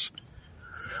mess.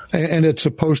 And it's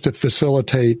supposed to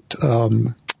facilitate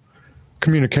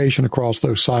communication across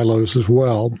those silos as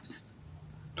well.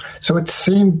 So it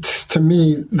seemed to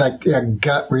me like a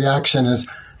gut reaction is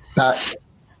that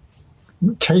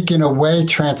taking away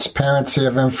transparency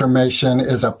of information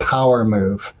is a power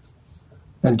move.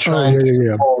 And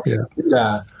trying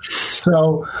yeah.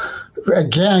 So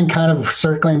again, kind of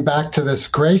circling back to this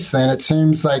grace thing, it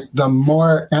seems like the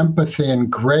more empathy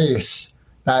and grace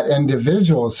that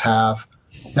individuals have,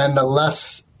 then the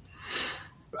less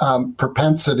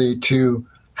propensity to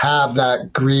have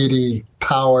that greedy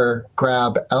power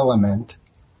grab element.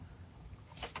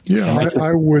 Yeah,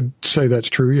 I would say that's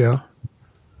true, yeah.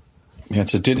 Yeah,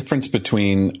 it's a difference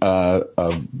between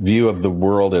a view of the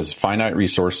world as finite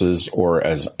resources or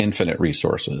as infinite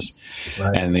resources.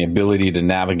 Right. And the ability to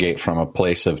navigate from a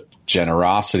place of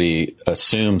generosity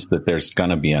assumes that there's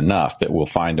going to be enough, that we'll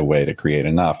find a way to create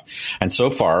enough. And so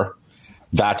far,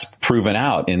 that's proven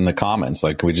out in the commons.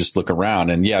 Like, we just look around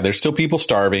and there's still people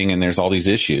starving and there's all these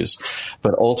issues.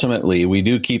 But ultimately, we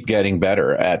do keep getting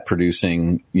better at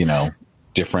producing,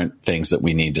 different things that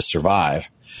we need to survive.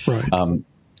 Right.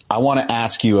 I want to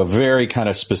ask you a very kind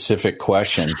of specific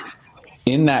question.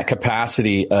 In that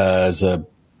capacity as a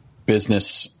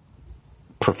business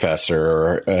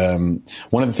professor.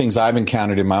 One of the things I've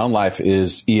encountered in my own life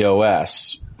is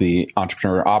EOS, the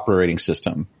Entrepreneur Operating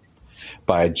System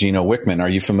by Gino Wickman. Are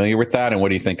you familiar with that? And what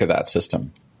do you think of that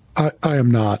system? I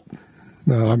am not.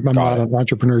 I'm not an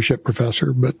entrepreneurship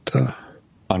professor, but...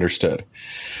 Understood.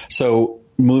 So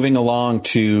moving along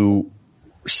to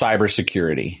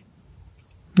cybersecurity.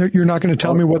 You're not going to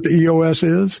tell me what the EOS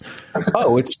is?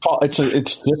 Oh, it's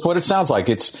just what it sounds like.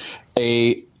 It's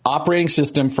a operating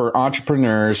system for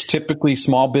entrepreneurs, typically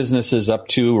small businesses up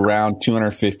to around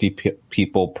 250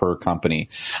 people per company.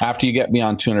 After you get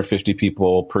beyond 250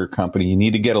 people per company, you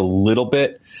need to get a little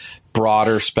bit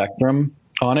broader spectrum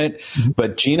on it. Mm-hmm.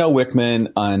 But Gino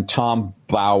Wickman and Tom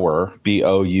Bauer,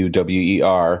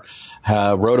 Bouwer,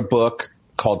 wrote a book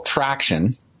called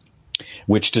Traction,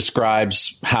 which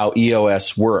describes how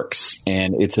EOS works.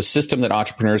 And it's a system that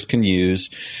entrepreneurs can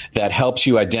use that helps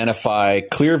you identify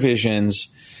clear visions,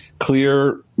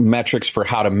 clear metrics for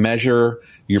how to measure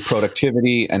your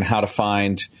productivity and how to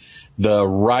find the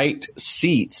right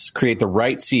seats, create the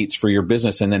right seats for your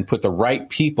business, and then put the right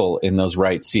people in those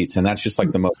right seats. And that's just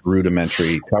like the most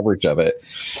rudimentary coverage of it.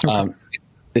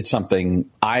 It's something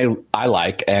I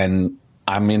like and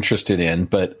I'm interested in,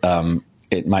 but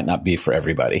it might not be for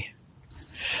everybody.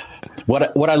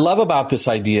 What I love about this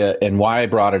idea and why I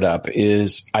brought it up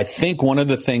is I think one of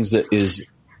the things that is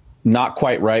not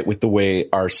quite right with the way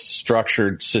our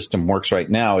structured system works right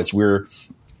now is we're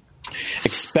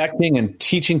expecting and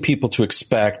teaching people to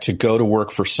expect to go to work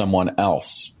for someone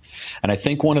else. And I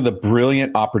think one of the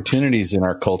brilliant opportunities in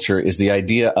our culture is the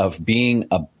idea of being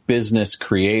a business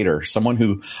creator, someone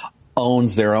who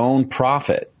owns their own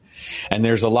profit. And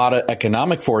there's a lot of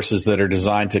economic forces that are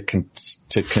designed to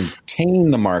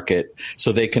contain the market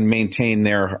so they can maintain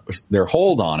their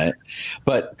hold on it.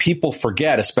 But people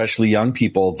forget, especially young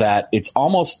people, that it's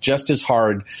almost just as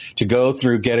hard to go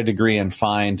through, get a degree, and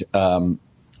find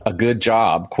a good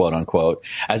job, quote unquote,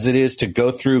 as it is to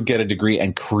go through, get a degree,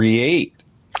 and create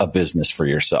a business for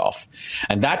yourself.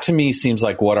 And that to me seems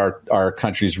like what our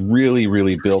country's really,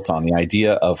 really built on, the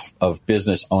idea of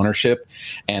business ownership.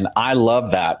 And I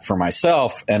love that for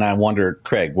myself. And I wonder,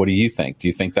 Craig, what do you think? Do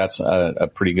you think that's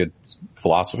a pretty good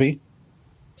philosophy?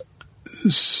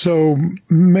 So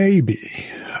maybe.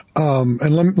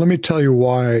 And let me tell you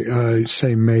why I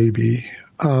say maybe.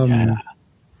 A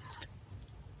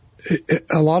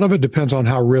lot of it depends on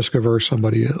how risk averse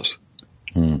somebody is.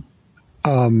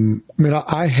 I mean,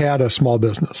 I had a small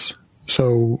business.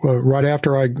 So right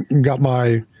after I got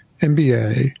my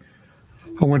MBA,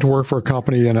 I went to work for a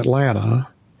company in Atlanta,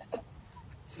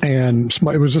 and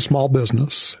it was a small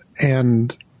business,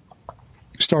 and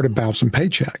started bouncing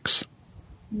paychecks.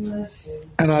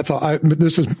 And I thought,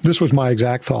 this was my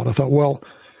exact thought. I thought, well,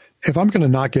 if I'm going to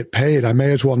not get paid, I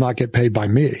may as well not get paid by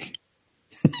me.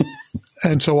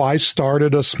 And so I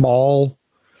started a small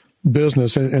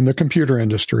business in the computer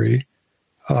industry.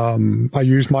 I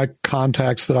used my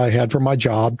contacts that I had from my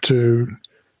job to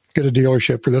get a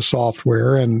dealership for this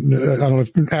software. And I don't know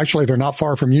if, actually, they're not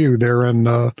far from you. They're in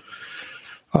Mill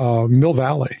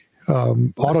Valley,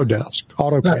 Autodesk,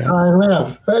 AutoCAD. That's where I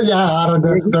live. Yeah,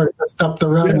 Autodesk, they're just up the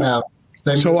road now.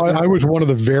 So I was one of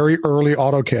the very early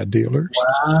AutoCAD dealers.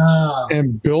 Wow.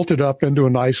 And built it up into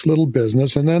a nice little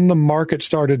business. And then the market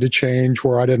started to change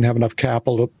where I didn't have enough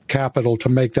capital to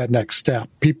make that next step.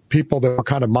 People that were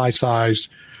kind of my size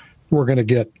were going to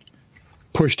get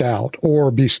pushed out or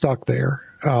be stuck there.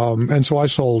 And so I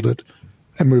sold it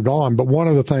and moved on. But one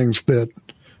of the things that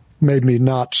made me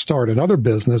not start another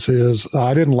business is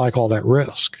I didn't like all that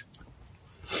risk.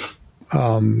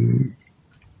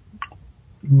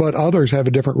 But others have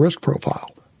a different risk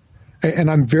profile. And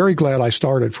I'm very glad I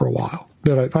started for a while.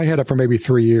 That I had it for maybe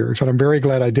 3 years, and I'm very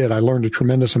glad I did. I learned a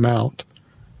tremendous amount.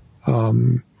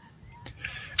 And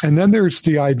then there's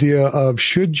the idea of,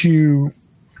 should you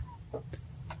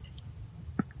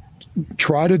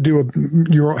try to do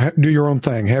your own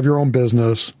thing, have your own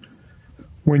business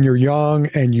when you're young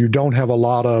and you don't have a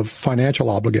lot of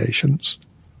financial obligations?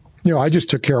 I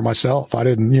just took care of myself. I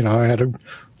didn't, I had a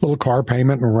little car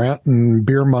payment and rent and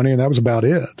beer money, and that was about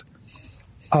it.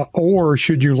 Or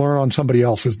should you learn on somebody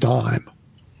else's dime?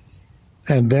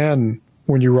 And then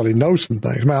when you really know some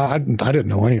things, I didn't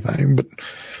know anything, but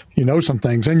you know some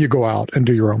things, and you go out and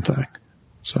do your own thing.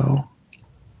 So,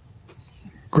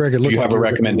 Greg, do you have a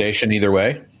recommendation either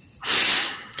way?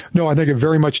 No, I think it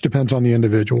very much depends on the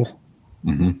individual.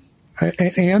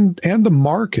 Mm-hmm. And the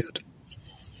market.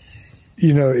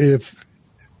 If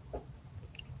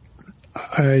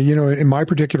in my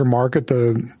particular market,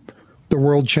 the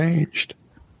world changed.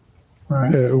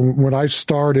 Right. When I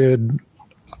started,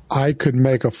 I could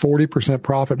make a 40%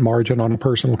 profit margin on a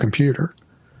personal computer.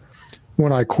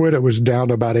 when I quit, it was down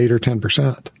to about 8 or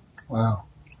 10%. Wow.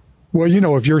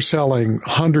 Well, if you're selling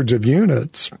hundreds of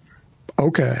units,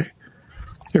 okay.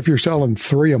 If you're selling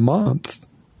 3 a month,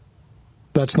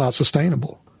 that's not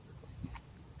sustainable.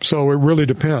 So it really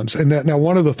depends. And now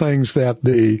one of the things that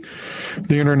the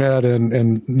internet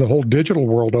and the whole digital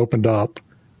world opened up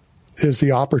is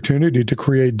the opportunity to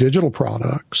create digital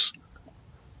products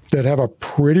that have a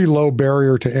pretty low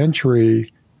barrier to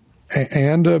entry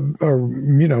and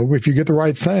if you get the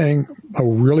right thing, a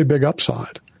really big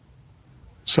upside.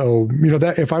 So,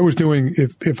 that if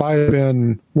I had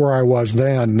been where I was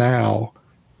then now,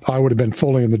 I would have been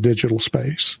fully in the digital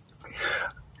space.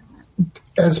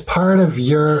 As part of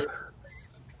your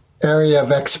area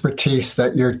of expertise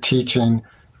that you're teaching,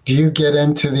 do you get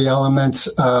into the elements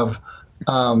of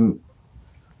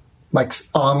like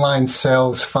online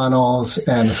sales funnels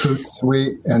and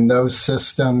Hootsuite and those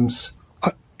systems?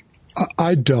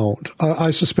 I don't.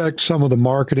 I suspect some of the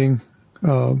marketing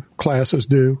classes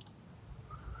do,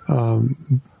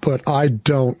 but I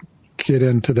don't get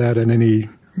into that in any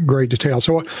great detail.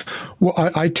 So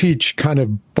I teach kind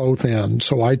of both ends.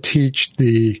 So I teach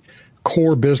the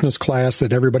core business class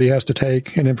that everybody has to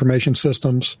take in information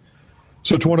systems.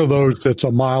 So it's one of those that's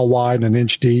a mile wide and an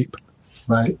inch deep.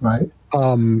 Right.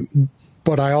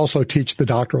 But I also teach the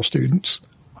doctoral students,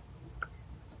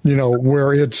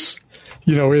 where it's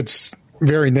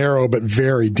very narrow but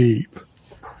very deep.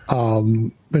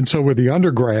 And so with the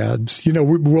undergrads,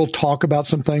 we'll talk about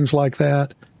some things like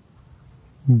that,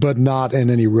 but not in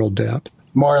any real depth.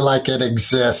 More like it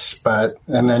exists,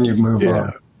 and then you move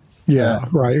on. Yeah,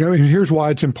 right. Here's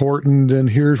why it's important, and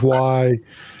here's why,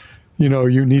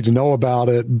 you need to know about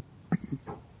it, and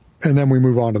then we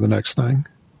move on to the next thing.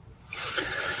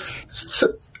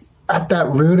 So at that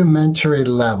rudimentary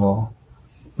level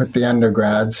with the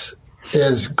undergrads,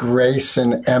 is grace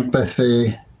and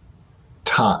empathy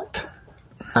taught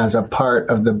as a part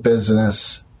of the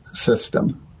business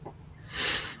system?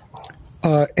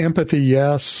 Empathy,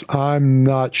 yes. I'm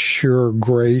not sure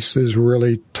grace is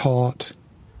really taught,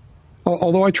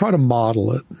 although I try to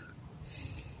model it.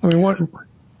 I mean,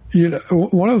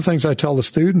 one of the things I tell the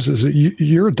students is that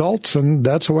you're adults, and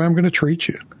that's the way I'm going to treat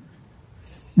you.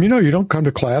 You don't come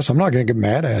to class, I'm not going to get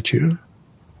mad at you,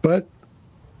 but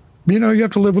you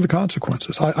have to live with the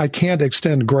consequences. I can't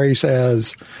extend grace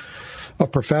as a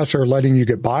professor letting you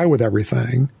get by with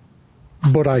everything,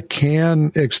 but I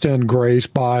can extend grace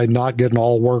by not getting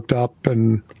all worked up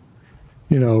and,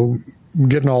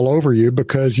 getting all over you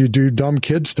because you do dumb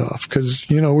kid stuff. Because,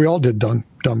 we all did dumb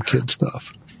kid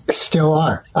stuff. Still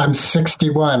are. I'm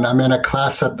 61. I'm in a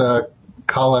class at the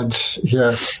college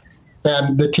here.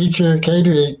 And the teacher,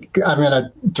 Katie, I'm in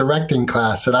a directing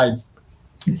class, and I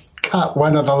cut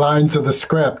one of the lines of the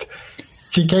script.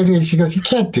 She came to me and she goes, "You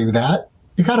can't do that.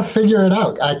 You got to figure it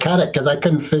out." I cut it because I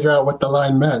couldn't figure out what the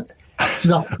line meant. She's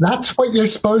like, "That's what you're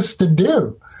supposed to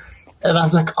do." And I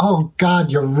was like, "Oh God,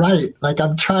 you're right. Like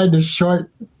I'm trying to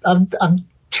I'm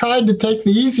trying to take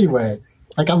the easy way.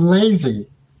 Like I'm lazy."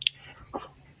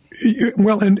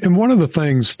 Well, and one of the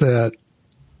things that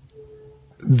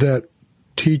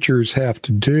teachers have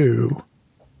to do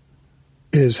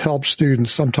is help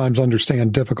students sometimes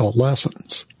understand difficult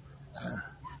lessons.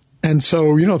 And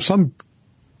so, if some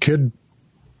kid,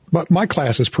 but my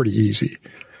class is pretty easy.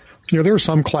 There are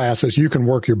some classes you can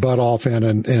work your butt off in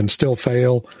and still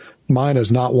fail. Mine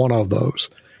is not one of those.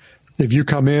 If you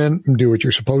come in and do what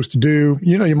you're supposed to do,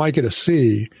 you might get a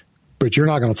C, but you're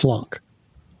not going to flunk.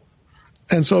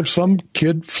 And so if some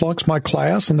kid flunks my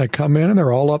class and they come in and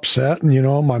they're all upset and,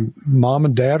 my mom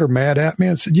and dad are mad at me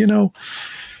and said, you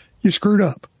screwed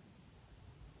up.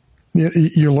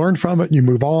 You learn from it, you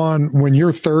move on. When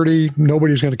you're 30,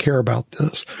 nobody's going to care about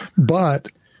this. But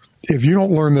if you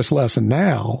don't learn this lesson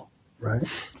now, right,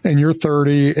 and you're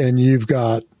 30 and you've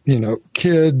got,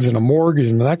 kids and a mortgage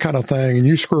and that kind of thing, and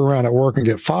you screw around at work and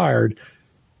get fired,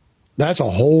 that's a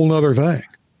whole nother thing.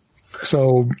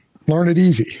 So learn it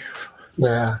easy.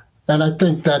 Yeah. And I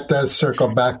think that does circle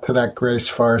back to that grace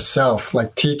for ourselves,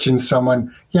 like teaching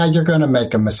someone, you're going to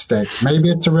make a mistake. Maybe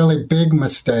it's a really big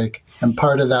mistake. And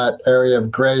part of that area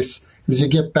of grace is you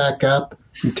get back up,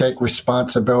 you take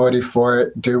responsibility for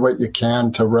it, do what you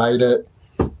can to right it,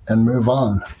 and move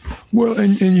on. Well,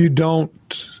 and you don't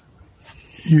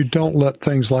let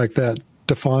things like that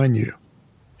define you.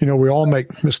 We all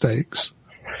make mistakes.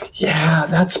 Yeah,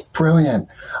 that's brilliant.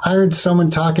 I heard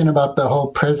someone talking about the whole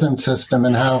prison system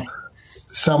and how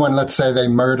someone, let's say they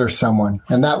murder someone,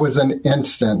 and that was an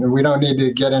instant. And we don't need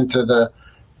to get into the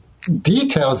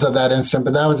details of that instant,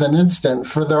 but that was an instant.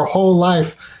 For their whole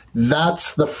life,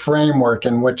 that's the framework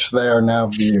in which they are now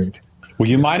viewed. Well,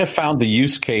 you might have found the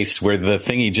use case where the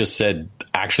thing he just said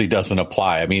actually doesn't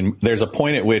apply. I mean, there's a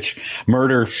point at which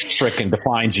murder frickin'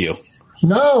 defines you.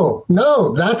 No,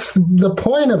 that's the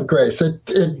point of grace.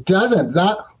 It doesn't.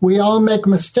 That we all make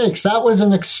mistakes. That was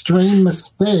an extreme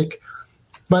mistake,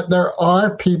 but there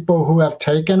are people who have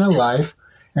taken a life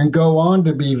and go on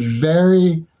to be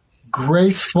very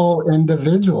graceful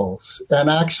individuals, and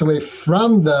actually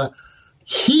from the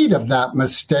heat of that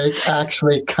mistake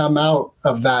actually come out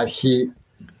of that heat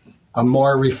a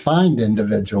more refined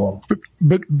individual.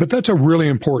 But that's a really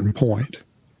important point.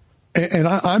 And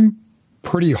I'm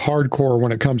pretty hardcore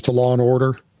when it comes to law and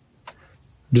order,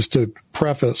 just to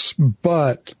preface.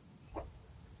 But,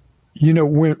 you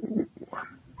know,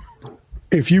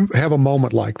 if you have a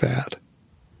moment like that,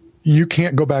 you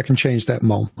can't go back and change that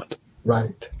moment.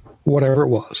 Right. Whatever it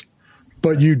was.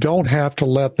 But you don't have to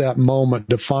let that moment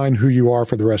define who you are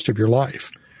for the rest of your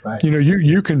life. Right. You know,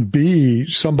 you can be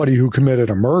somebody who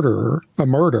committed a murder,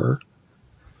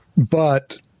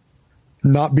 but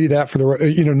not be that for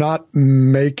not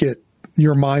make it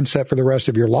your mindset for the rest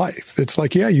of your life. It's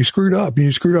like, yeah, you screwed up.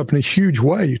 You screwed up in a huge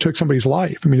way. You took somebody's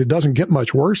life. I mean, it doesn't get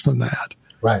much worse than that.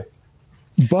 Right.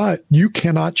 But you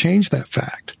cannot change that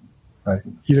fact. Right.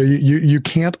 You know, you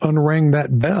can't unring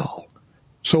that bell.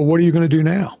 So what are you going to do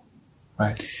now?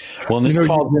 Right. Well, and this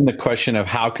calls in the question of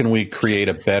how can we create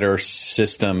a better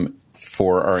system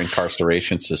for our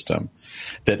incarceration system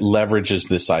that leverages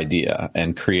this idea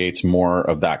and creates more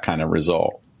of that kind of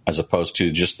result as opposed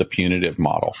to just the punitive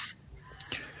model?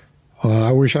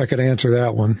 I wish I could answer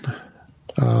that one.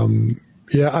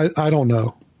 I don't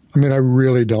know. I mean, I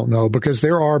really don't know, because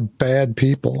there are bad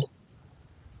people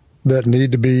that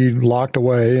need to be locked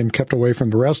away and kept away from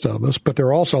the rest of us. But there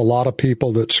are also a lot of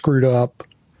people that screwed up.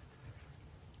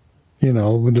 You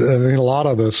know, I mean, a lot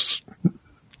of us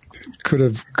could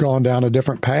have gone down a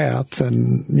different path.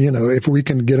 And, you know, if we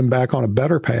can get them back on a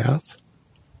better path,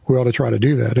 we ought to try to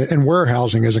do that. And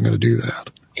warehousing isn't going to do that.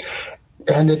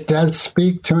 And it does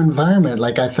speak to environment.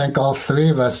 Like, I think all three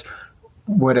of us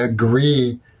would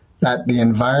agree that the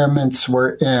environments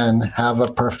we're in have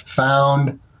a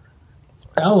profound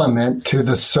element to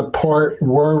the support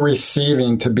we're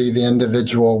receiving to be the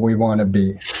individual we want to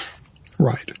be.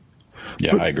 Right.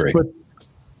 Yeah, I agree. But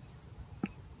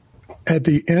at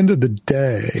the end of the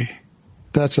day,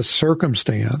 that's a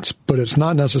circumstance, but it's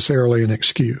not necessarily an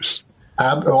excuse.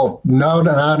 No,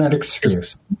 not an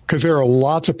excuse. Because there are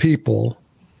lots of people.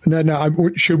 Now,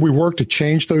 should we work to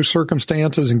change those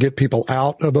circumstances and get people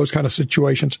out of those kind of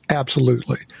situations?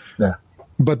 Absolutely. Yeah.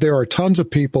 But there are tons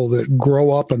of people that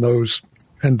grow up in those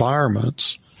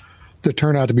environments that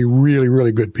turn out to be really,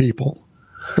 really good people.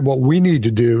 And what we need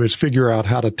to do is figure out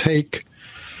how to take,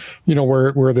 you know,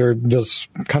 where they're this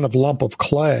kind of lump of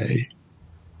clay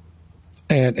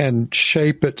and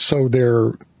shape it so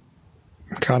they're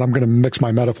God, I'm going to mix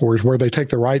my metaphors, where they take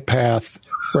the right path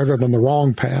rather than the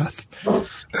wrong path.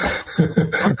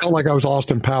 I felt like I was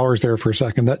Austin Powers there for a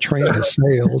second. That train has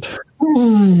sailed.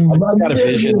 I've got a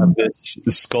vision of this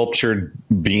sculptured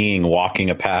being walking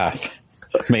a path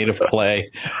made of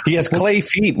clay. He has clay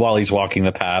feet while he's walking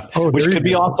the path, which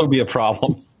could also be a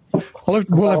problem.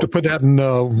 We'll have to put that in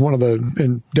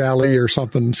in DALL-E or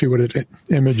something and see what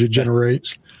image it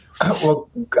generates. Well,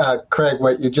 Craig,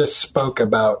 what you just spoke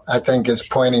about, I think, is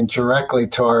pointing directly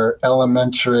to our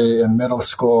elementary and middle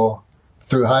school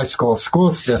through high school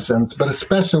systems, but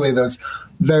especially those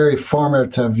very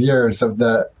formative years of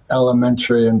the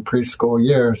elementary and preschool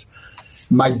years.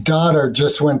 My daughter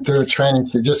just went through a training.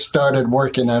 She just started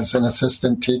working as an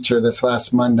assistant teacher this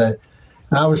last Monday.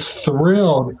 And I was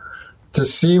thrilled to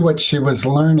see what she was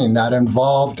learning that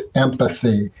involved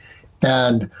empathy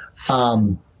and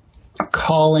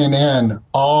calling in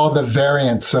all the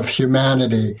variants of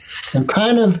humanity and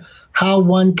kind of how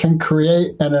one can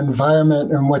create an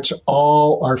environment in which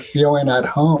all are feeling at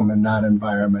home in that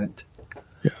environment.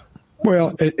 Yeah.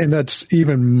 Well, and that's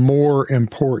even more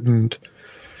important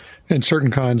in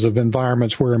certain kinds of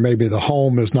environments where maybe the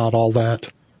home is not all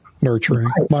that nurturing.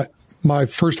 Right. My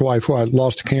first wife, who I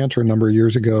lost to cancer a number of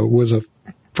years ago, was a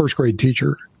first grade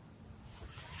teacher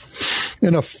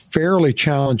in a fairly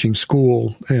challenging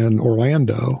school in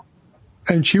Orlando.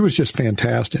 And she was just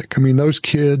fantastic. I mean, those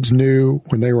kids knew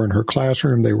when they were in her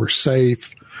classroom, they were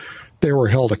safe. They were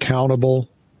held accountable,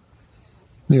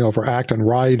 for acting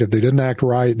right. If they didn't act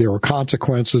right, there were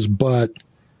consequences. But,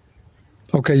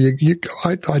 okay,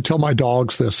 I tell my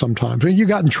dogs this sometimes. You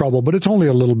got in trouble, but it's only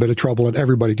a little bit of trouble, and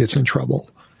everybody gets in trouble.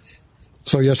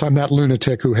 So, yes, I'm that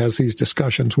lunatic who has these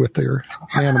discussions with their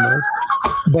animals.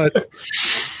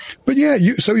 But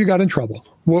yeah, so you got in trouble.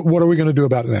 What are we going to do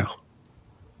about it now?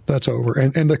 That's over.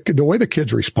 And the way the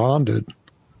kids responded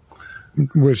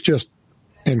was just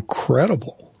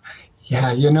incredible.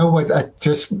 Yeah, you know what?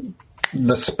 Just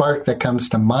the spark that comes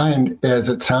to mind is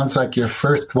it sounds like your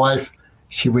first wife,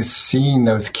 she was seeing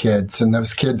those kids, and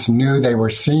those kids knew they were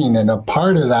seen. And a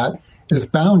part of that is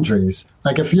boundaries.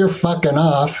 Like if you're fucking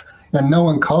off and no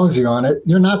one calls you on it,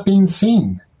 you're not being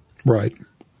seen. Right.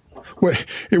 Well,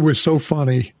 it was so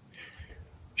funny.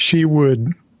 She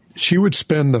would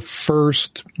spend the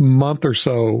first month or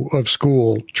so of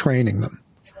school training them.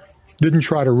 Didn't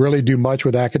try to really do much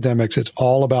with academics. It's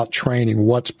all about training,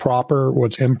 what's proper,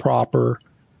 what's improper.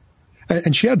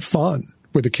 And she had fun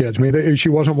with the kids. I mean, she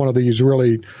wasn't one of these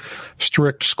really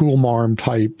strict school marm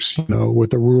types,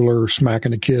 with the ruler smacking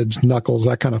the kids' knuckles,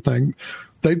 that kind of thing.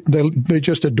 They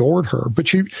just adored her.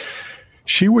 But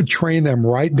she would train them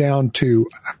right down to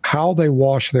how they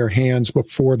wash their hands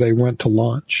before they went to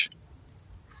lunch.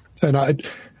 And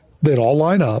they'd all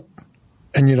line up,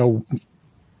 and,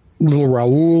 little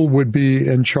Raul would be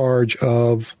in charge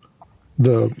of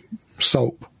the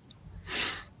soap,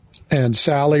 and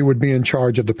Sally would be in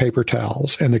charge of the paper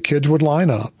towels, and the kids would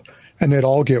line up, and they'd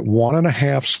all get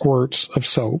 1.5 squirts of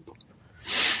soap,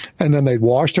 and then they'd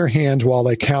wash their hands while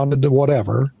they counted to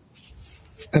whatever,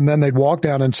 and then they'd walk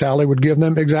down, and Sally would give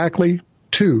them exactly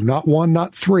 2, not 1,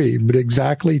 not 3, but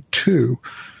exactly 2,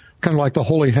 kind of like the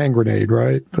holy hand grenade,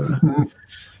 right?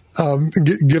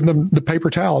 Give them the paper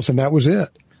towels, and that was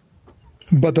it.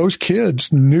 But those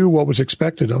kids knew what was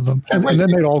expected of them. And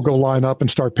then they'd all go line up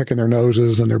and start picking their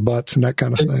noses and their butts and that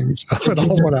kind of thing. So it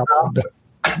all went out the window.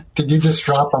 Did you just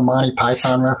drop a Monty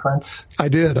Python reference? I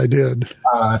did. Oh,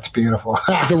 that's beautiful.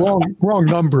 It's the wrong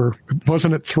number.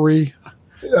 Wasn't it 3?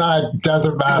 It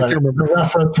doesn't matter. The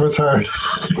reference was heard.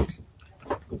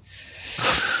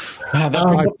 That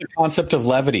brings up the concept of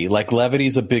levity. Like, levity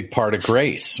is a big part of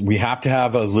grace. We have to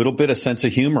have a little bit of sense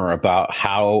of humor about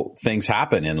how things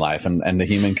happen in life and the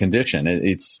human condition.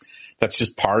 That's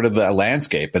just part of the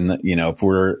landscape. And if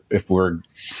we're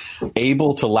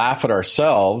able to laugh at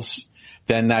ourselves,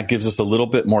 then that gives us a little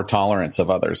bit more tolerance of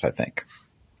others, I think.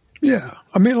 Yeah,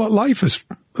 I mean, life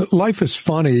is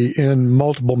funny in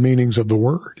multiple meanings of the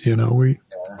word.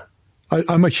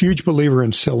 I'm a huge believer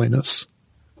in silliness.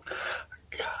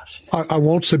 I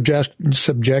won't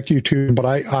subject you to, but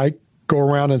I go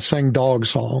around and sing dog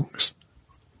songs.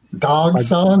 Dog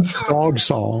songs? Dog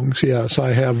songs, yes.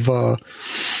 I have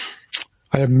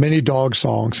many dog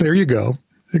songs. There you go.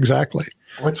 Exactly.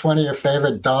 What's one of your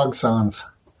favorite dog songs?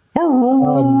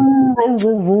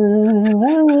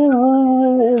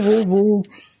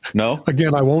 No?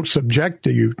 Again, I won't subject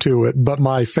you to it, but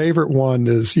my favorite one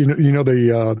is,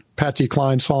 the Patsy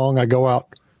Cline song, I Go Out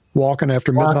Walking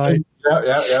After Midnight.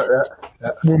 Yeah.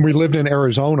 When we lived in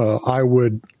Arizona, I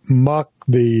would muck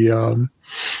the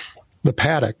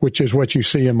paddock, which is what you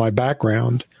see in my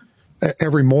background,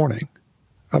 every morning,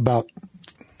 about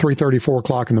 3:30, 4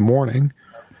 o'clock in the morning.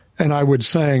 And I would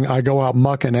sing, I go out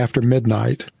mucking after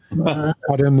midnight,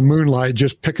 out in the moonlight,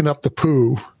 just picking up the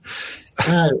poo.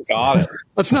 Got it.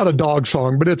 That's not a dog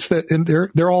song, but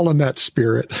they're all in that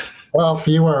spirit. Well, if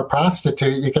you were a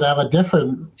prostitute, you could have a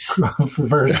different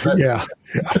version. Yeah.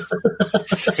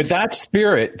 But that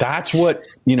spirit, that's what,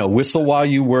 whistle while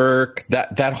you work,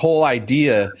 that whole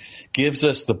idea gives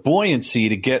us the buoyancy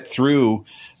to get through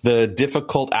the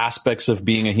difficult aspects of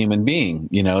being a human being.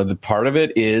 The part of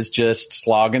it is just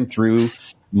slogging through,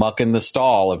 mucking the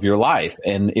stall of your life.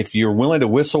 And if you're willing to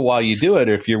whistle while you do it,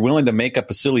 or if you're willing to make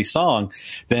up a silly song,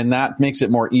 then that makes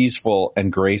it more easeful and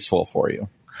graceful for you.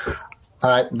 All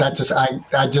right,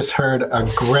 I just heard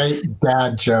a great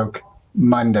dad joke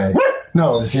Monday.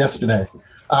 No, it was yesterday.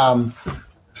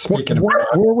 Speaking of,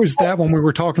 where was that when we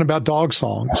were talking about dog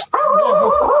songs?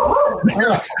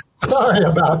 Sorry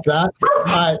about that.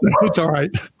 It's all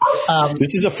right.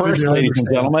 This is a first, ladies and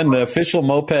gentlemen. The official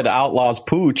Moped Outlaws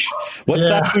pooch. What's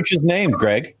that pooch's name,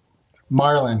 Greg?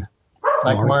 Marlin,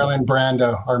 like Marlon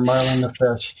Brando or Marlin the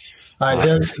fish. All right,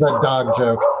 here's the dog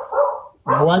joke.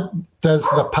 What does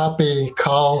the puppy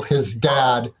call his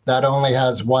dad that only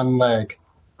has one leg?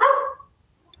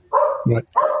 What?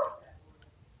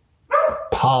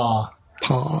 Paw.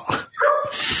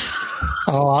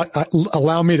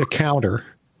 Allow me to counter.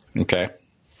 Okay.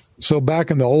 So back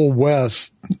in the Old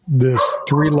West, this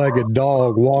 3-legged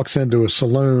dog walks into a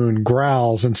saloon,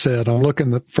 growls, and said, I'm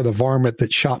looking for the varmint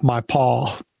that shot my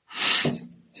paw.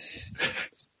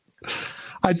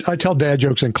 I tell dad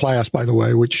jokes in class, by the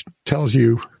way, which tells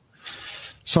you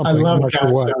something. I love not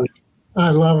sure what.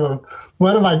 I love them.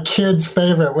 One of my kids'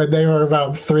 favorite when they were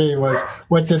about 3 was,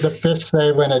 what did the fish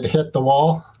say when it hit the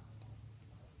wall?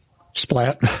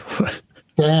 Splat.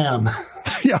 Damn.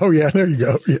 Oh yeah, there you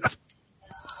go. Yeah.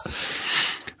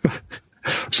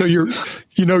 So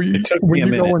when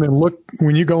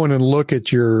you go in and look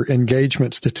at your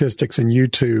engagement statistics in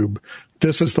YouTube,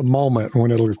 this is the moment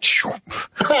when it'll.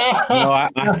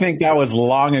 I think that was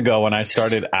long ago when I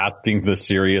started asking the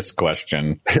serious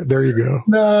question. There you go.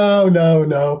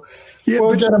 No. Yeah,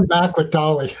 we'll get him back with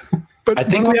Dolly. But I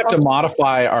think we have to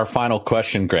modify our final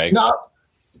question, Greg.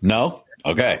 No?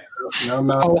 Okay.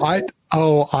 No.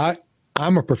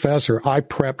 I'm a professor. I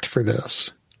prepped for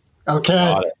this. Okay.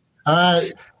 All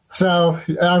right. So,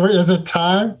 is it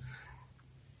time?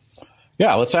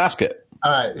 Yeah, let's ask it.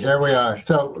 All right, here we are.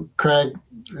 So, Craig,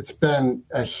 it's been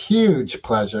a huge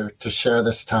pleasure to share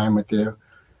this time with you.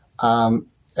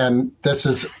 And this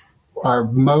is our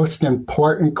most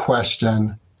important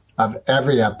question of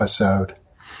every episode.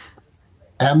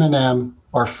 Eminem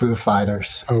or Foo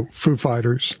Fighters? Oh, Foo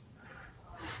Fighters.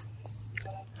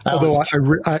 Although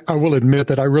I will admit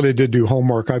that I really did do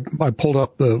homework. I pulled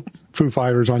up the Foo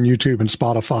Fighters on YouTube and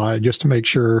Spotify just to make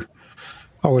sure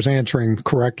I was answering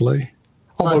correctly.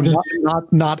 Although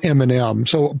not Eminem.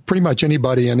 So pretty much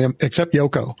anybody except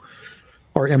Yoko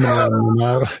or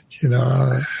Eminem.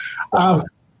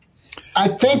 I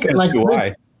think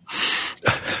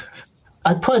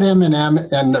I put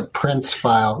Eminem in the Prince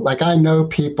file. Like, I know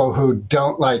people who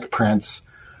don't like Prince,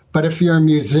 but if you're a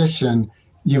musician,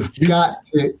 you've got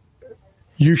to.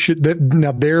 You should.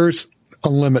 Now, there's a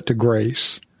limit to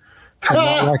grace. I'm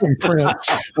not liking Prince.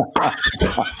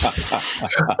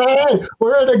 Hey,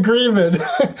 we're in agreement.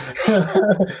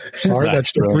 Sorry,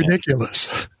 that's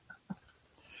ridiculous.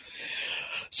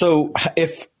 So,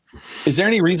 is there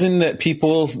any reason that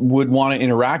people would want to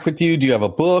interact with you? Do you have a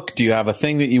book? Do you have a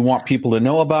thing that you want people to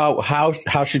know about?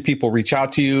 How should people reach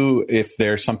out to you if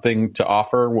there's something to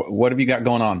offer? What have you got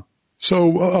going on?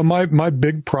 So my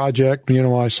big project,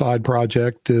 my side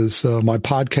project is my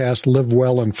podcast, Live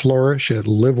Well and Flourish, at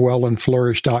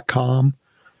livewellandflourish.com.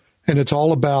 And it's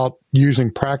all about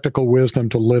using practical wisdom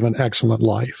to live an excellent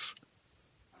life.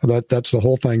 That's the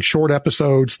whole thing. Short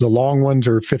episodes. The long ones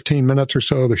are 15 minutes or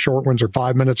so. The short ones are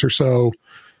 5 minutes or so.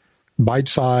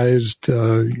 Bite-sized,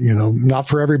 not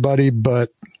for everybody,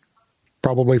 but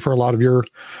probably for a lot of your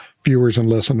viewers and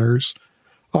listeners.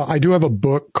 I do have a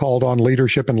book called On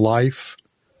Leadership in Life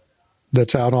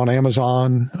that's out on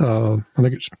Amazon. I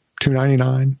think it's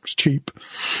 $2.99. It's cheap.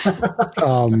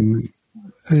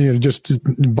 Just a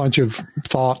bunch of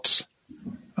thoughts.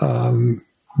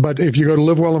 But if you go to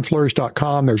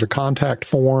livewellandflourish.com, there's a contact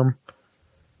form,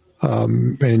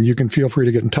 and you can feel free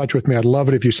to get in touch with me. I'd love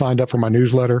it if you signed up for my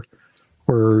newsletter,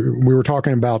 where we were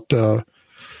talking about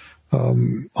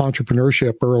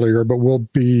entrepreneurship earlier, but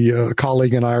a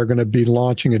colleague and I are going to be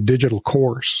launching a digital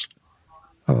course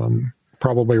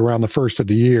probably around the first of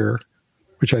the year,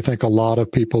 which I think a lot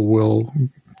of people will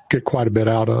get quite a bit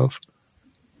out of.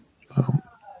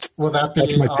 Will that be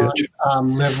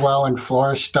on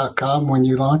livewellandflourish.com when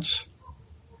you launch?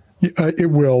 It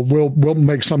will. We'll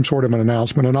make some sort of an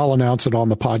announcement, and I'll announce it on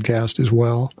the podcast as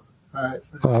well. All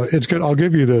right. It's good. I'll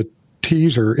give you the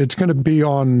teaser. It's going to be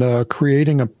on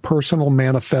creating a personal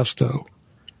manifesto.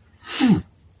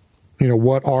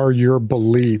 What are your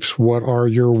beliefs? What are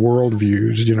your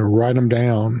worldviews? Write them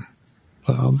down.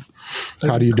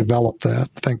 How do you develop that?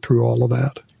 Think through all of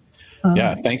that.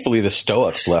 Yeah, thankfully the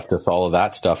Stoics left us all of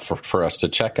that stuff for us to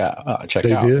check out. They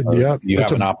did, yeah. You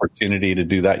have an opportunity to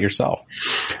do that yourself.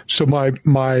 So my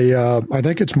I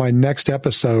think it's my next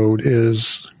episode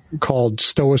is called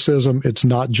Stoicism. It's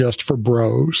not just for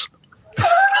bros.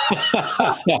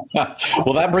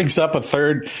 Well, that brings up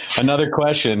another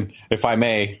question, if I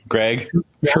may, Greg.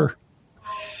 Sure.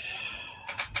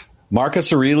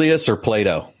 Marcus Aurelius or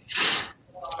Plato?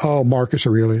 Oh, Marcus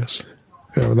Aurelius,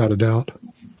 yeah, without a doubt.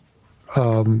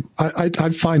 I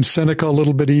find Seneca a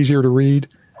little bit easier to read,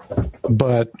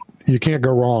 but you can't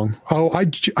go wrong. Oh,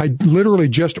 I literally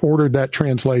just ordered that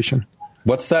translation.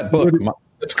 What's that book?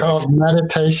 It's called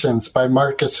Meditations by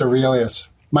Marcus Aurelius.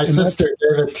 My sister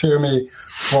gave it to me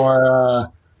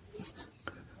for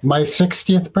my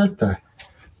 60th birthday.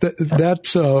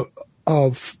 That's a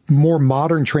more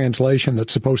modern translation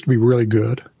that's supposed to be really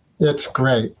good. It's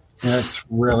great. It's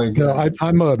really good.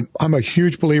 I'm a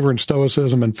huge believer in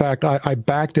Stoicism. In fact, I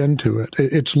backed into it.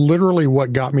 It's literally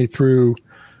what got me through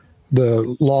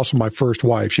the loss of my first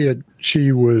wife.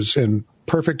 She was in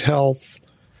perfect health,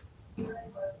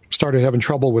 started having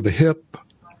trouble with the hip.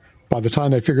 By the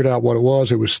time they figured out what it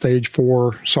was stage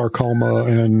 4 sarcoma,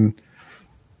 and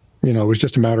it was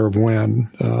just a matter of when.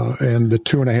 And the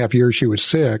 2.5 years she was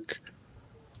sick,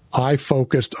 I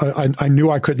focused. I knew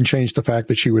I couldn't change the fact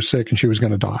that she was sick and she was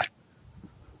going to die.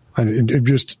 It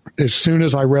just, as soon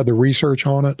as I read the research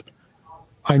on it,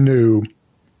 I knew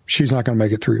she's not going to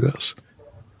make it through this.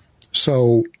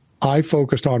 So I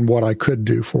focused on what I could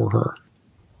do for her.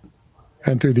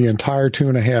 And through the entire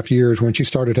 2.5 years, when she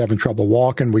started having trouble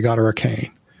walking, we got her a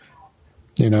cane.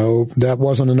 That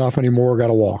wasn't enough anymore, got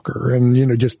a walker.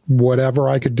 And, just whatever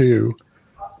I could do.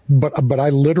 But I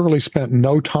literally spent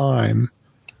no time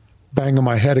banging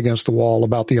my head against the wall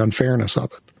about the unfairness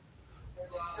of it.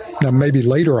 Now, maybe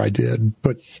later I did,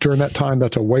 but during that time,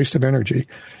 that's a waste of energy.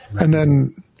 And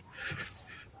then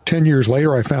 10 years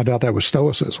later, I found out that was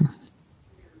stoicism.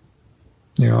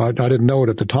 I didn't know it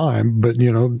at the time, but,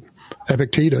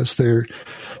 Epictetus,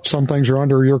 some things are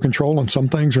under your control and some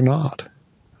things are not.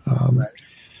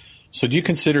 So do you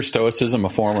consider stoicism a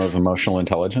form of emotional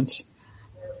intelligence?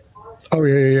 Oh,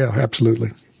 yeah,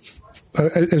 absolutely.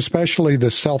 Especially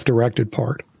the self-directed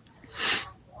part.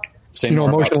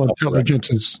 Emotional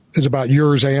intelligence is about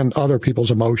yours and other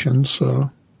people's emotions.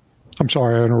 I'm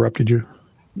sorry, I interrupted you.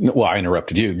 Well, I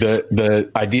interrupted you.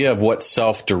 The idea of what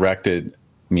self-directed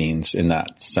means in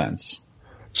that sense.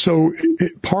 So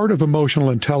part of emotional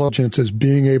intelligence is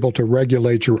being able to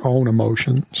regulate your own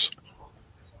emotions.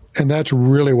 And that's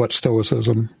really what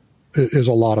Stoicism is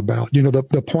a lot about.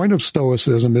 The point of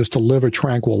Stoicism is to live a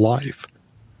tranquil life.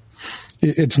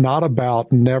 It's not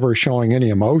about never showing any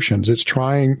emotions. It's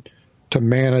trying to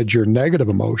manage your negative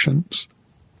emotions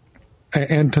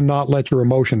and to not let your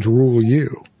emotions rule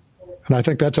you. And I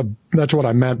think that's what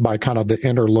I meant by kind of the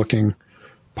inner looking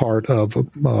part of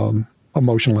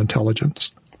emotional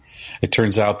intelligence. It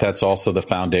turns out that's also the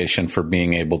foundation for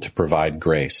being able to provide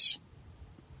grace.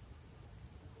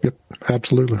 Yep,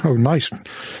 absolutely. Oh,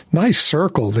 nice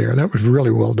circle there. That was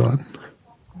really well done.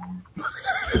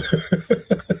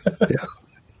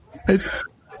 Yeah.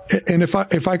 And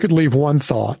if I could leave one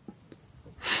thought,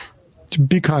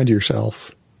 be kind to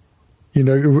yourself.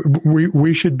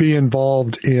 We should be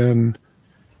involved in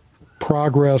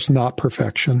progress, not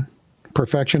perfection.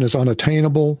 Perfection is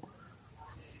unattainable.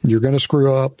 You're going to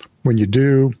screw up. When you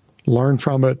do, learn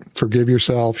from it, forgive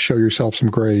yourself, show yourself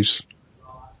some grace,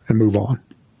 and move on.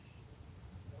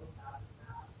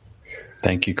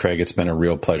 Thank you, Craig. It's been a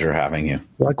real pleasure having you.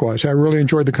 Likewise. I really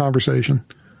enjoyed the conversation.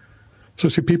 So,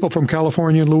 people from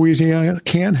California and Louisiana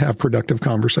can have productive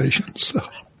conversations. So.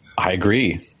 I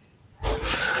agree.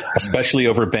 Especially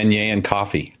over beignet and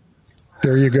coffee.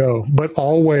 There you go. But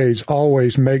always,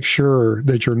 always make sure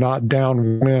that you're not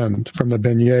downwind from the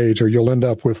beignets or you'll end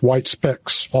up with white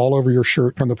specks all over your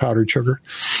shirt from the powdered sugar.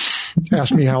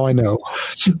 Ask me how I know.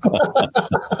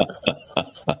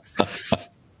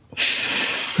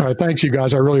 All right. Thanks, you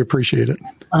guys. I really appreciate it.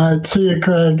 All right. See you,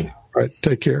 Craig. All right.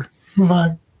 Take care.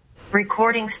 Bye.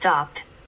 Recording stopped.